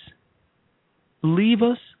 yes, leave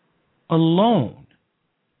us alone.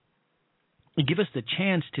 Give us the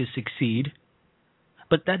chance to succeed,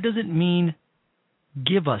 but that doesn't mean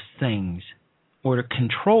give us things or to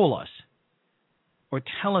control us or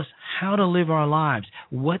tell us how to live our lives,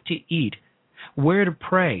 what to eat, where to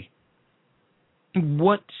pray,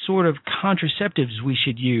 what sort of contraceptives we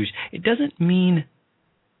should use. It doesn't mean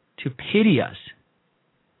to pity us.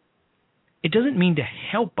 It doesn't mean to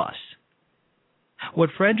help us.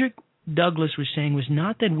 What Frederick Douglass was saying was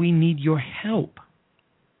not that we need your help.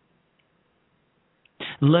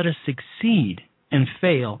 Let us succeed and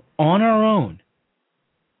fail on our own.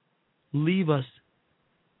 Leave us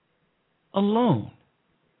alone.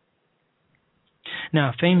 Now,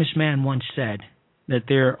 a famous man once said that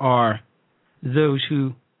there are those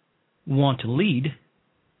who want to lead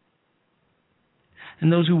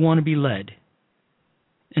and those who want to be led.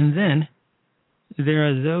 And then there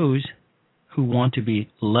are those who want to be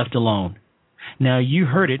left alone. Now, you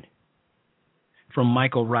heard it from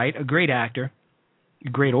Michael Wright, a great actor, a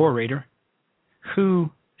great orator,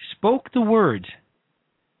 who spoke the words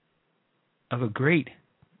of a great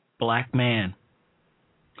black man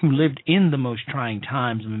who lived in the most trying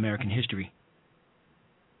times of American history,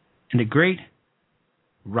 and a great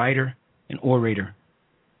writer and orator,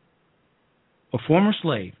 a former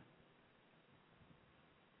slave,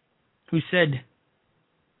 who said,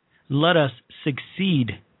 "Let us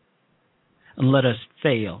succeed and let us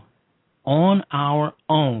fail on our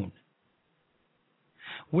own."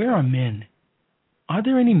 Where are men? Are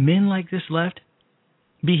there any men like this left?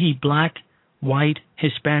 Be he black, white,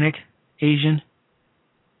 Hispanic, Asian,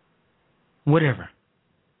 whatever.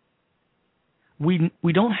 We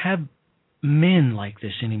don't have men like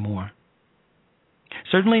this anymore.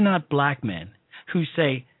 Certainly not black men who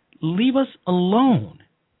say, "Leave us alone.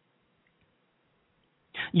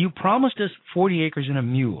 You promised us 40 acres and a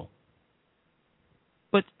mule.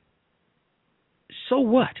 But so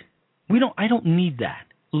what? I don't need that.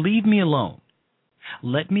 Leave me alone.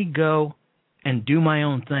 Let me go and do my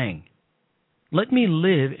own thing. Let me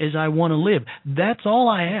live as I want to live. That's all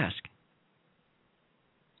I ask."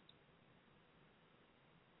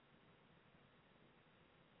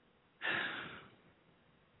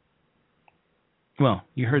 Well,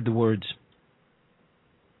 you heard the words.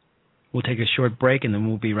 We'll take a short break and then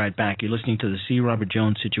we'll be right back. You're listening to the C. Robert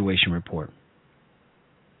Jones Situation Report.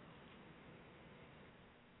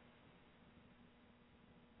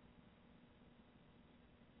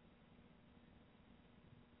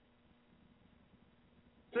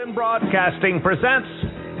 Broadcasting presents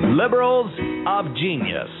Liberals of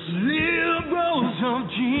Genius. Liberals of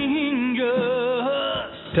Genius.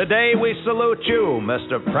 Today we salute you,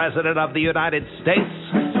 Mr. President of the United States.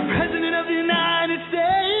 Mr. President of the United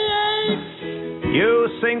States.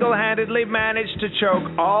 You single-handedly managed to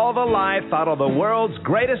choke all the life out of the world's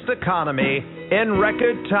greatest economy in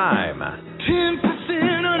record time.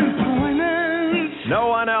 10% unemployment. No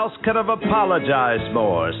one else could have apologized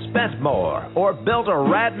more, spent more, or built a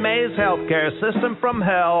rat maze healthcare system from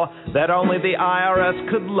hell that only the IRS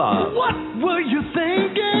could love. What were you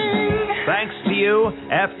thinking? Thanks to you,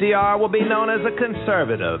 FDR will be known as a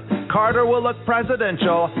conservative, Carter will look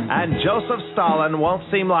presidential, and Joseph Stalin won't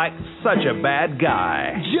seem like such a bad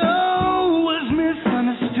guy. Joe was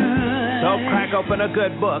misunderstood. So crack open a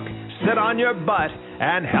good book, sit on your butt,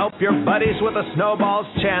 and help your buddies with a snowball's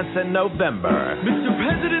chance in November. Mr.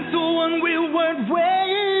 President's the one we weren't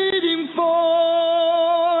waiting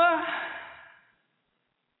for.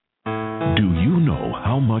 Do you know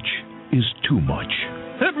how much is too much?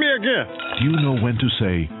 Hit me again. Do you know when to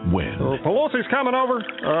say when? Pelosi's coming over.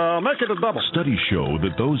 Make it a double. Studies show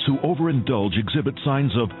that those who overindulge exhibit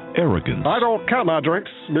signs of arrogance. I don't count my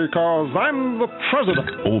drinks because I'm the president.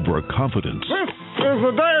 Overconfidence. This is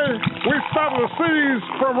the day we stop the seas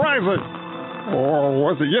from rising. Or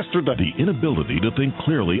was it yesterday? The inability to think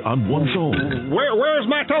clearly on one's own. Where's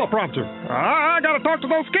my teleprompter? I got to talk to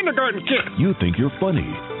those kindergarten kids. You think you're funny,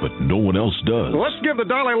 but no one else does. Let's give the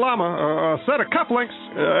Dalai Lama a set of cufflinks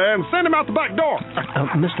and send him out the back door.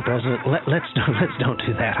 Mr. President, let's don't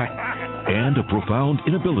do that. And a profound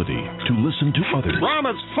inability to listen to others.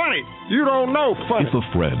 Rama's funny. You don't know funny. If a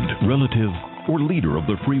friend, relative, or leader of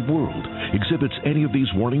the free world exhibits any of these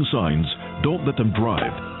warning signs, don't let them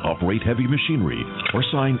drive, operate heavy machinery, or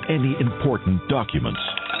sign any important documents.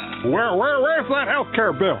 Where's that health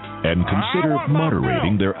care bill? And consider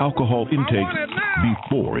moderating their alcohol intake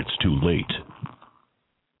before it's too late.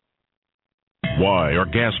 Why are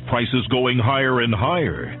gas prices going higher and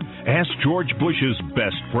higher? Ask George Bush's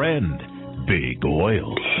best friend, Big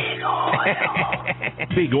Oil.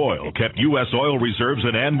 Big Oil kept U.S. oil reserves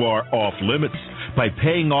in Anwar off limits by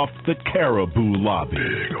paying off the Caribou lobby.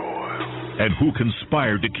 Big Oil. And who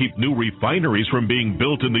conspired to keep new refineries from being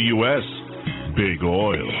built in the U.S.? Big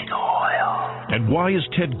Oil. Big Oil. And why is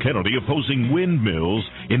Ted Kennedy opposing windmills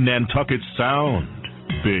in Nantucket Sound?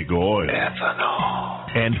 Big Oil. Ethanol.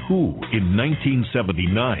 And who, in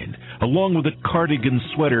 1979, along with the cardigan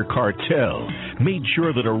sweater cartel, made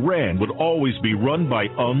sure that Iran would always be run by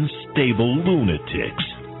unstable lunatics?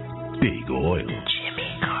 Big Oil.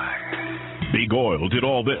 Jimmy Carter. Big Oil did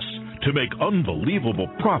all this to make unbelievable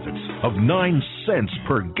profits of 9 cents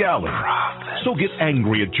per gallon. Profits. So get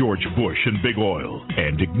angry at George Bush and Big Oil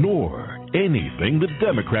and ignore anything the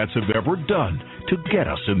Democrats have ever done to get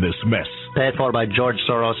us in this mess. Paid for by George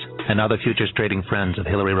Soros and other futures trading friends of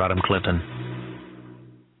Hillary Rodham Clinton.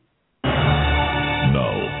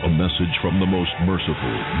 Now, a message from the most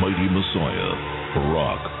merciful, mighty Messiah,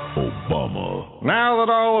 Barack Obama. Now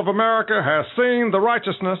that all of America has seen the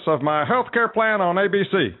righteousness of my health care plan on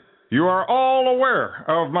ABC, you are all aware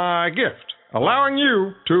of my gift, allowing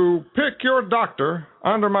you to pick your doctor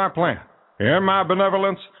under my plan. In my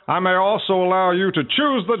benevolence, I may also allow you to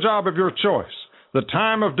choose the job of your choice, the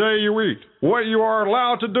time of day you eat, what you are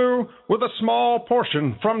allowed to do with a small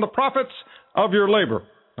portion from the profits of your labor.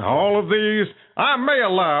 All of these I may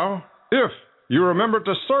allow if you remember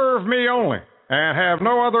to serve me only and have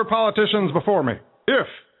no other politicians before me. If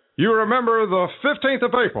you remember the 15th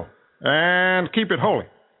of April and keep it holy.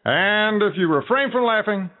 And if you refrain from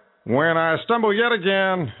laughing when I stumble yet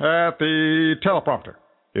again at the teleprompter.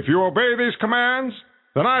 If you obey these commands,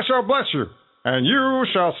 then I shall bless you, and you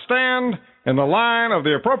shall stand in the line of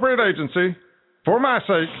the appropriate agency for my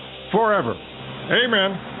sake forever.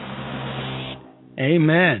 Amen.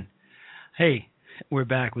 Amen. Hey, we're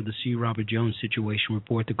back with the C. Robert Jones Situation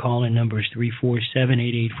Report. The call-in number is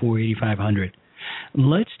 347-884-8500.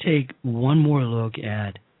 Let's take one more look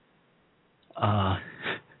at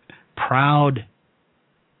proud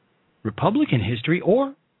Republican history,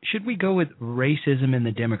 or should we go with racism in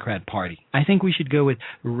the Democrat Party? I think we should go with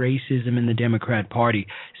racism in the Democrat Party,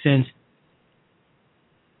 since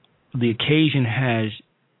the occasion has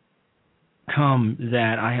come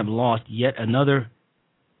that I have lost yet another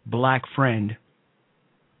black friend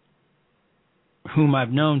whom I've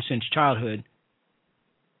known since childhood,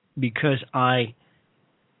 because I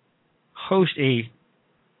host a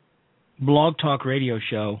blog talk radio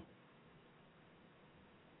show,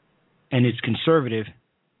 and it's conservative,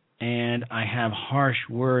 and I have harsh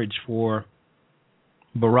words for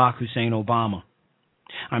Barack Hussein Obama.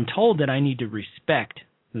 I'm told that I need to respect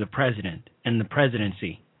the president and the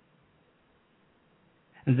presidency,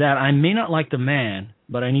 that I may not like the man,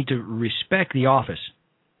 but I need to respect the office.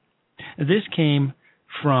 This came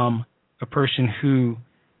from a person who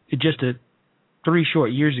just 3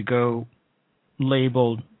 short years ago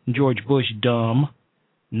labeled George Bush dumb,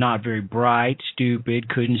 not very bright, stupid,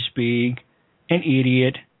 couldn't speak, an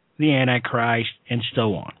idiot, the Antichrist, and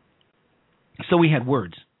so on. So we had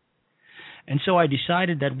words. And so I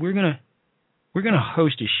decided that we're gonna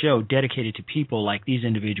host a show dedicated to people like these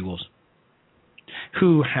individuals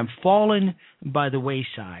who have fallen by the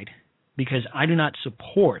wayside because I do not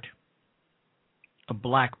support a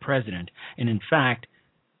black president. And in fact,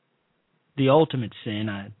 the ultimate sin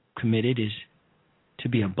I committed is to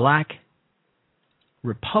be a black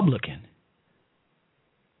Republican.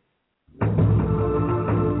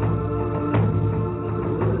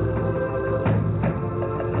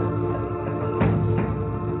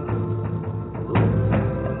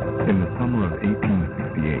 In the summer of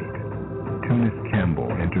 1868, Tunis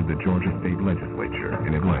Campbell entered the Georgia State Legislature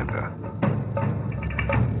in Atlanta.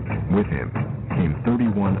 With him came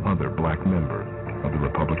 31 other black members of the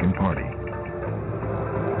Republican Party.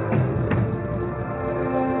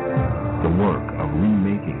 The work of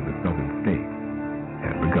remaking the Southern states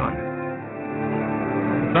had begun.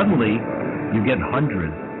 Suddenly, you get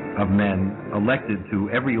hundreds of men elected to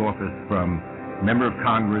every office, from member of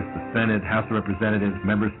Congress, the Senate, House of Representatives,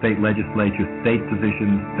 member of state legislature, state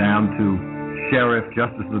positions, down to sheriff,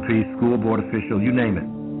 justice of the peace, school board official, you name it.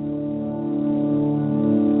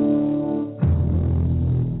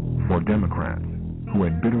 For Democrats, who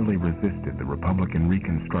had bitterly resisted the Republican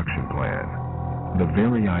Reconstruction Plan, the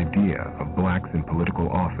very idea of blacks in political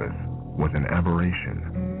office was an aberration.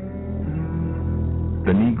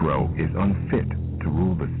 The Negro is unfit to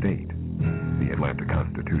rule the state, the Atlanta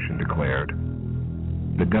Constitution declared.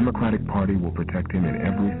 The Democratic Party will protect him in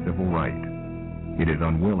every civil right. It is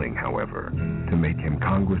unwilling, however, to make him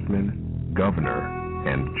congressman, governor,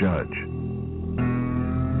 and judge.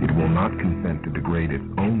 It will not consent to degrade its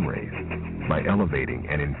own race by elevating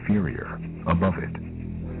an inferior above it.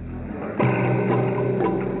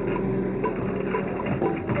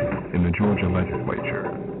 In the Georgia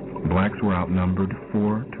legislature, blacks were outnumbered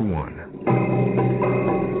 4-1.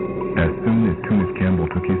 As soon as Tunis Campbell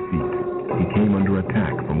took his seat, he came under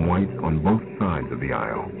attack from whites on both sides of the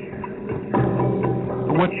aisle.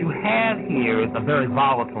 What you have here is a very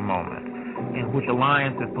volatile moment in which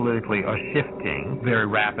alliances politically are shifting very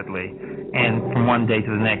rapidly, and from one day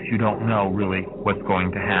to the next you don't know really what's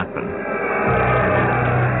going to happen.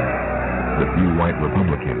 The few white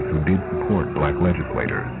Republicans who did support black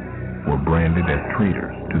legislators were branded as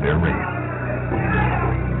traitors to their race.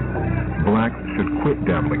 Blacks should quit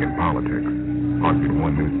dabbling in politics, argued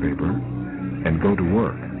one newspaper, and go to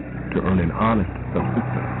work to earn an honest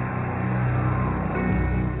subsistence.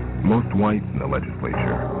 Most whites in the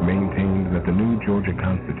legislature maintained that the new Georgia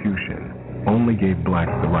Constitution only gave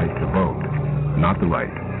blacks the right to vote, not the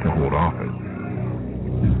right to hold office.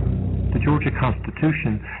 The Georgia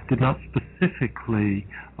Constitution did not specifically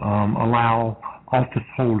allow office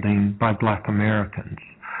holding by black Americans.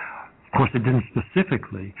 Of course, it didn't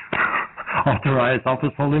specifically authorize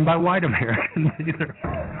office holding by white Americans either.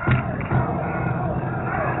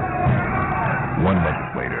 One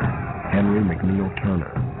legislator, Henry McNeil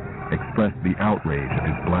Turner, expressed the outrage of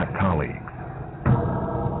his black colleagues.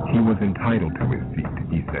 He was entitled to his seat,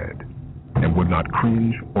 he said, and would not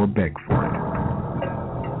cringe or beg for it.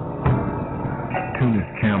 Tunis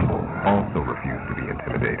Campbell also refused to be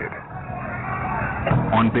intimidated.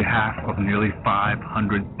 On behalf of nearly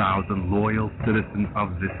 500,000 loyal citizens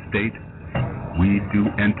of this state, we do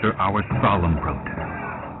enter our solemn protest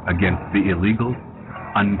against the illegal,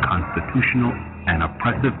 unconstitutional, and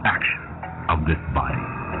oppressive action of this body.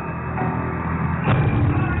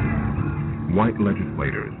 White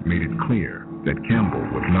legislators made it clear that Campbell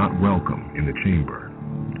was not welcome in the chamber.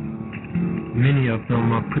 Many of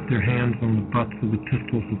them put their hands on the butts of the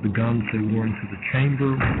pistols of the guns they wore into the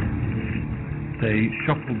chamber. They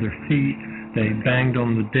shuffled their feet. They banged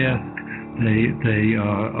on the desk. They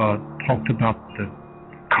talked about the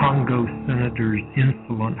Congo senator's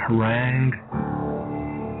insolent harangue.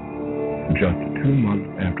 Just 2 months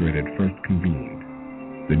after it had first convened,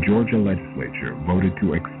 the Georgia legislature voted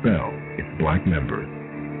to expel its black members.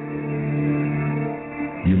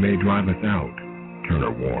 You may drive us out,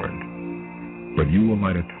 Turner warned, but you will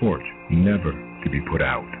light a torch never to be put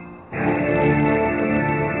out.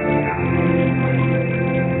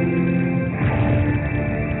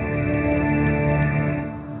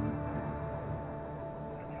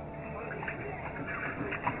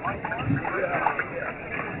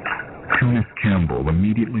 Tunis Campbell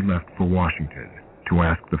immediately left for Washington to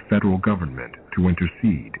ask the federal government to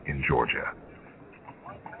intercede in Georgia.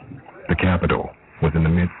 The Capitol was in the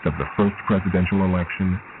midst of the first presidential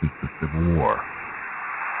election since the Civil War.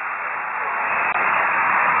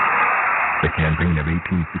 The campaign of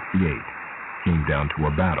 1868 came down to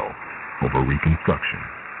a battle over Reconstruction.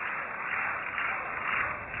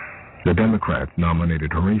 The Democrats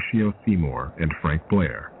nominated Horatio Seymour and Frank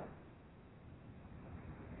Blair.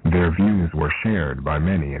 Their views were shared by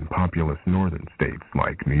many in populous northern states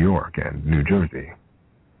like New York and New Jersey.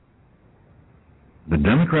 The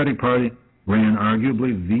Democratic Party ran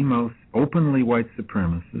arguably the most openly white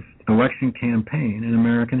supremacist election campaign in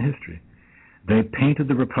American history. They painted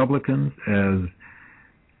the Republicans as,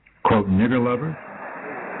 quote, nigger lovers.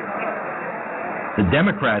 The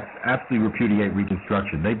Democrats absolutely repudiate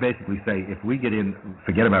Reconstruction. They basically say, if we get in,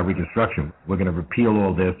 forget about Reconstruction, we're going to repeal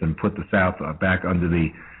all this and put the South back under the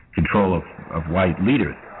control of white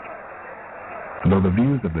leaders. Though the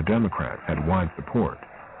views of the Democrats had wide support,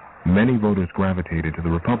 many voters gravitated to the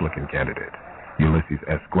Republican candidate, Ulysses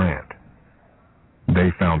S. Grant.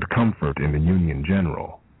 They found comfort in the Union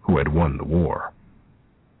general who had won the war.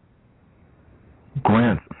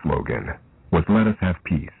 Grant's slogan was, "Let us have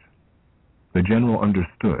peace." The general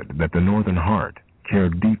understood that the Northern heart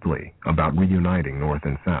cared deeply about reuniting North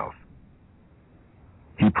and South.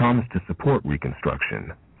 He promised to support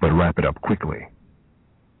Reconstruction, but wrap it up quickly.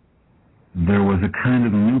 There was a kind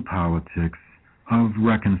of new politics of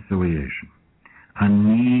reconciliation, a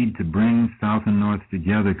need to bring South and North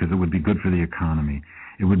together because it would be good for the economy.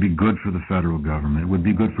 It would be good for the federal government. It would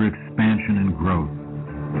be good for expansion and growth.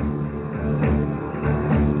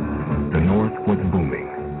 The North was booming.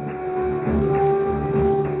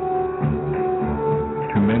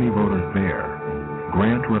 To many voters there,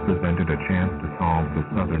 Grant represented a chance to solve the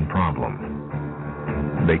Southern problem.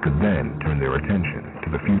 They could then turn their attention to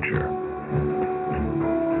the future.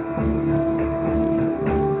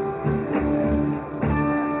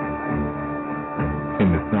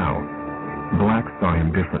 In the South, blacks saw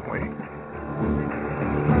him differently.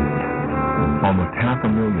 Almost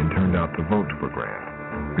 500,000 turned out to vote for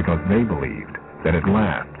Grant because they believed that at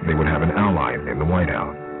last they would have an ally in the White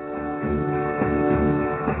House.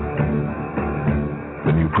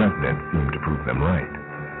 The new president seemed to prove them right.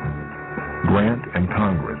 Grant and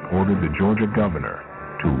Congress ordered the Georgia governor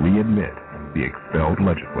to readmit the expelled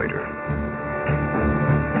legislators.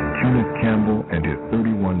 Tunis Campbell and his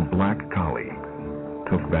 31 black colleagues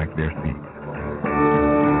took back their seats.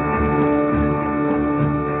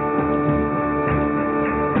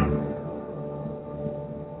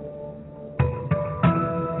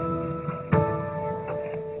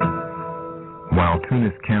 While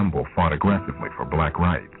Tunis Campbell fought aggressively for black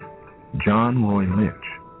rights, John Roy Lynch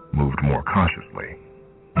moved more cautiously.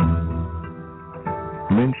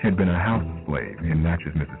 Lynch had been a house slave in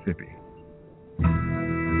Natchez, Mississippi.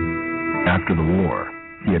 After the war,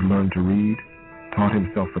 he had learned to read, taught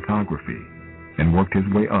himself photography, and worked his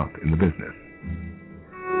way up in the business.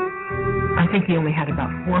 I think he only had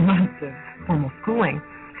about 4 months of formal schooling,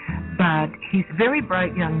 but he's a very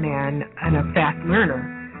bright young man and a fast learner.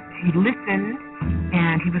 He listened,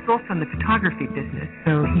 and he was also in the photography business,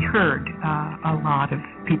 so he heard a lot of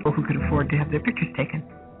people who could afford to have their pictures taken.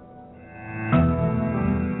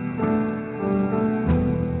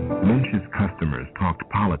 Lynch's customers talked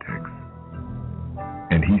politics,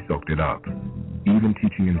 and he soaked it up, even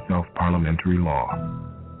teaching himself parliamentary law.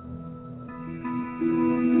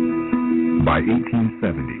 By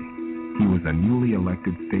 1870, he was a newly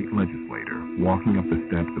elected state legislator walking up the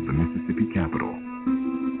steps of the Mississippi Capitol.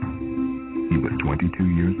 He was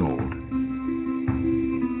 22 years old.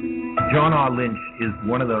 John R. Lynch is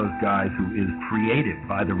one of those guys who is created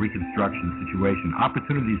by the Reconstruction situation.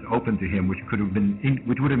 Opportunities open to him which would have been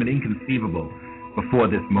inconceivable before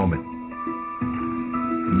this moment.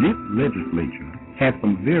 This legislature had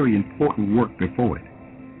some very important work before it.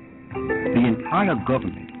 The entire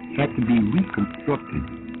government had to be reconstructed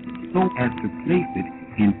so as to place it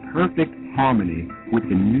in perfect harmony with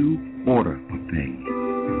the new order of things.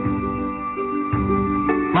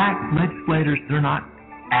 Black legislators, they're not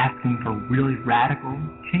asking for really radical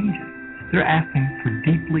changes. They're asking for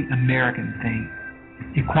deeply American things.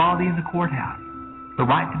 Equality in the courthouse, the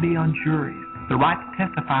right to be on juries, the right to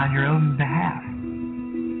testify on your own behalf.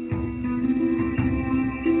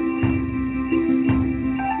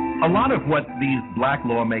 A lot of what these black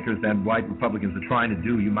lawmakers and white Republicans are trying to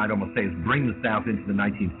do, you might almost say, is bring the South into the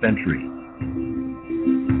 19th century.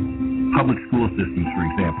 Public school systems, for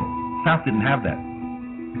example. The South didn't have that.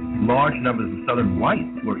 Large numbers of Southern whites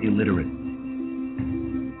were illiterate.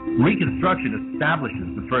 Reconstruction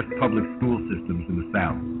establishes the first public school systems in the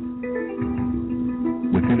South.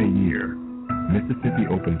 Within a year, Mississippi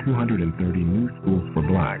opened 230 new schools for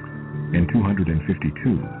blacks and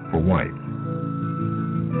 252 for whites.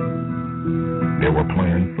 There were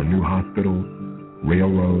plans for new hospitals,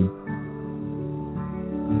 railroads,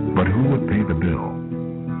 but who would pay the bill?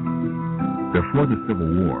 Before the Civil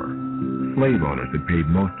War, slave owners had paid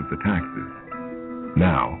most of the taxes.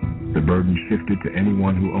 Now, the burden shifted to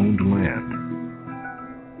anyone who owned land,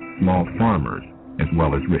 small farmers as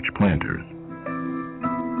well as rich planters.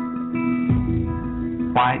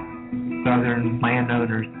 White Southern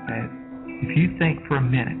landowners said, if you think for a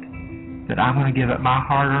minute that I'm going to give up my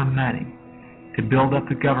hard-earned money to build up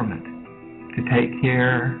the government to take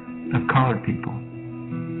care of colored people,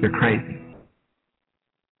 you're crazy.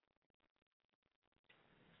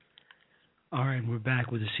 All right, we're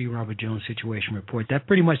back with the C. Robert Jones Situation Report. That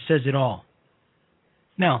pretty much says it all.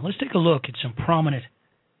 Now, let's take a look at some prominent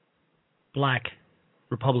black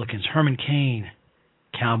Republicans. Herman Cain,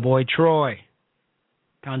 Cowboy Troy,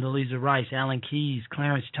 Condoleezza Rice, Alan Keyes,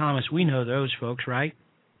 Clarence Thomas. We know those folks, right?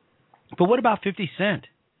 But what about 50 Cent?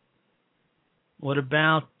 What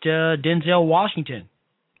about Denzel Washington,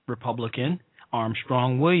 Republican?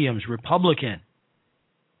 Armstrong Williams, Republican.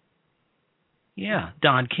 Yeah,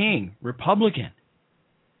 Don King, Republican.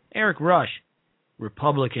 Eric Rush,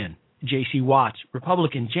 Republican. J.C. Watts,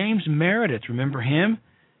 Republican. James Meredith, remember him?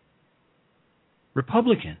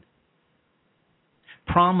 Republican.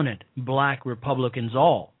 Prominent black Republicans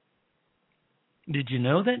all. Did you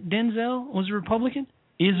know that Denzel was a Republican?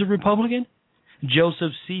 Is a Republican?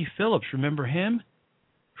 Joseph C. Phillips, remember him?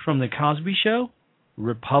 From The Cosby Show?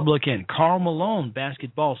 Republican. Karl Malone,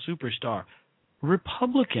 basketball superstar.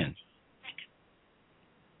 Republican.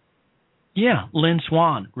 Yeah, Lynn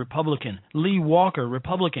Swann, Republican. Lee Walker,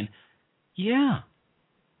 Republican. Yeah.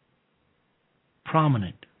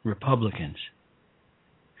 Prominent Republicans.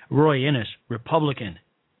 Roy Innis, Republican.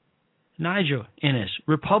 Nigel Innis,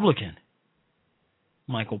 Republican.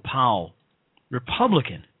 Michael Powell,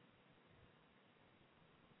 Republican.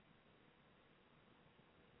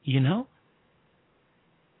 You know?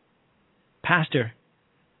 Pastor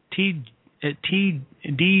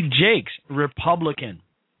T.D. Jakes, Republican.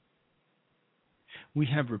 We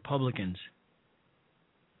have Republicans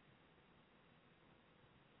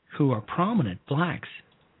who are prominent blacks,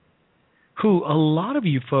 who a lot of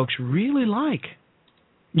you folks really like.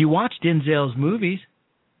 You watch Denzel's movies,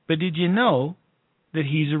 but did you know that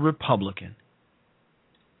he's a Republican?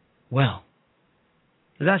 Well,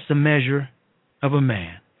 that's the measure of a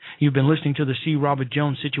man. You've been listening to the C. Robert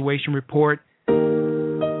Jones Situation Report.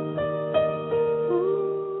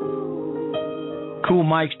 Cool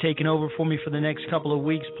Mike's taking over for me for the next couple of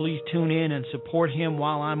weeks. Please tune in and support him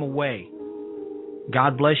while I'm away.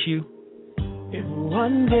 God bless you.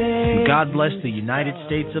 One day, God bless the United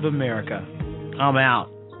States of America. I'm out.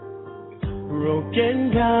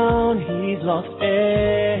 Broken down, he's lost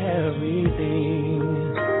everything.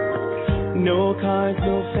 No cars,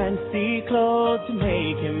 no fancy clothes to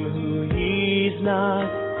make him who he's not.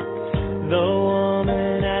 The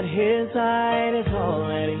woman at his side is all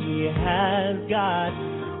that he has got.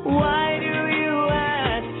 Why do you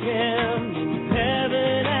ask him in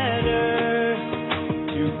heaven and earth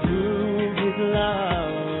to prove his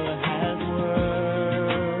love has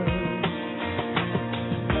worth?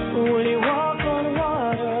 When he walks on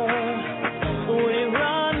water, when he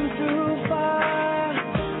runs through fire,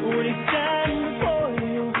 when he stands before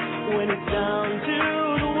you, when it's down to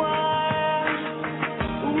the wire,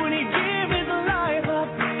 when he gives his life up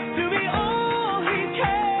to be all he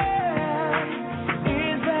can,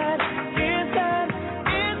 is that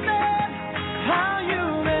how you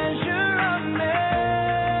measure a man?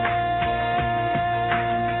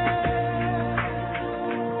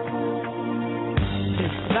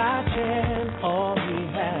 If by chance all he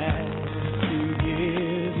had to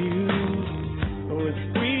give you was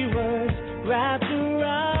 3 words wrapped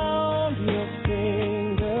around your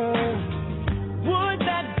finger, would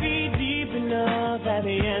that be deep enough at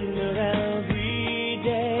the end of every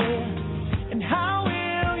day? And how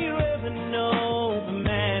will you ever know if a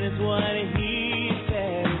man is what he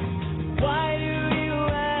says? Why do you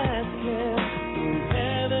ask him from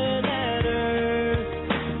heaven and earth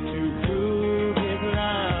to prove his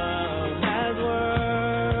love has worth?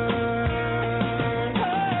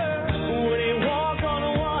 When he walks on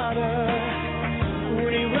water,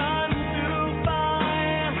 when he runs through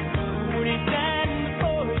fire, when he stands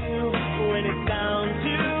before you, when it's down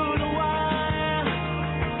to the wire,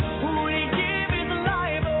 when he gives his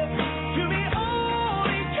life up to be all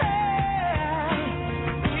he can,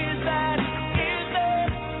 is that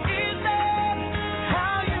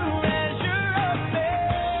how you measure a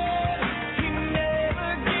man? He never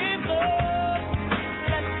gives up,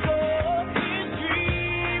 lets go of his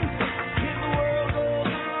dreams. His world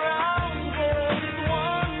goes around 'cause it's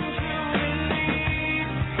one true belief.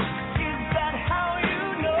 Is that how you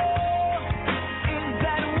know? Is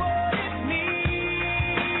that what it means?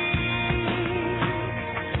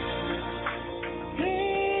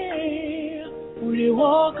 Would he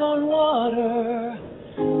walk on water?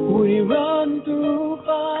 Would he run through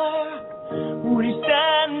fire? Would he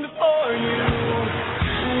stand before you?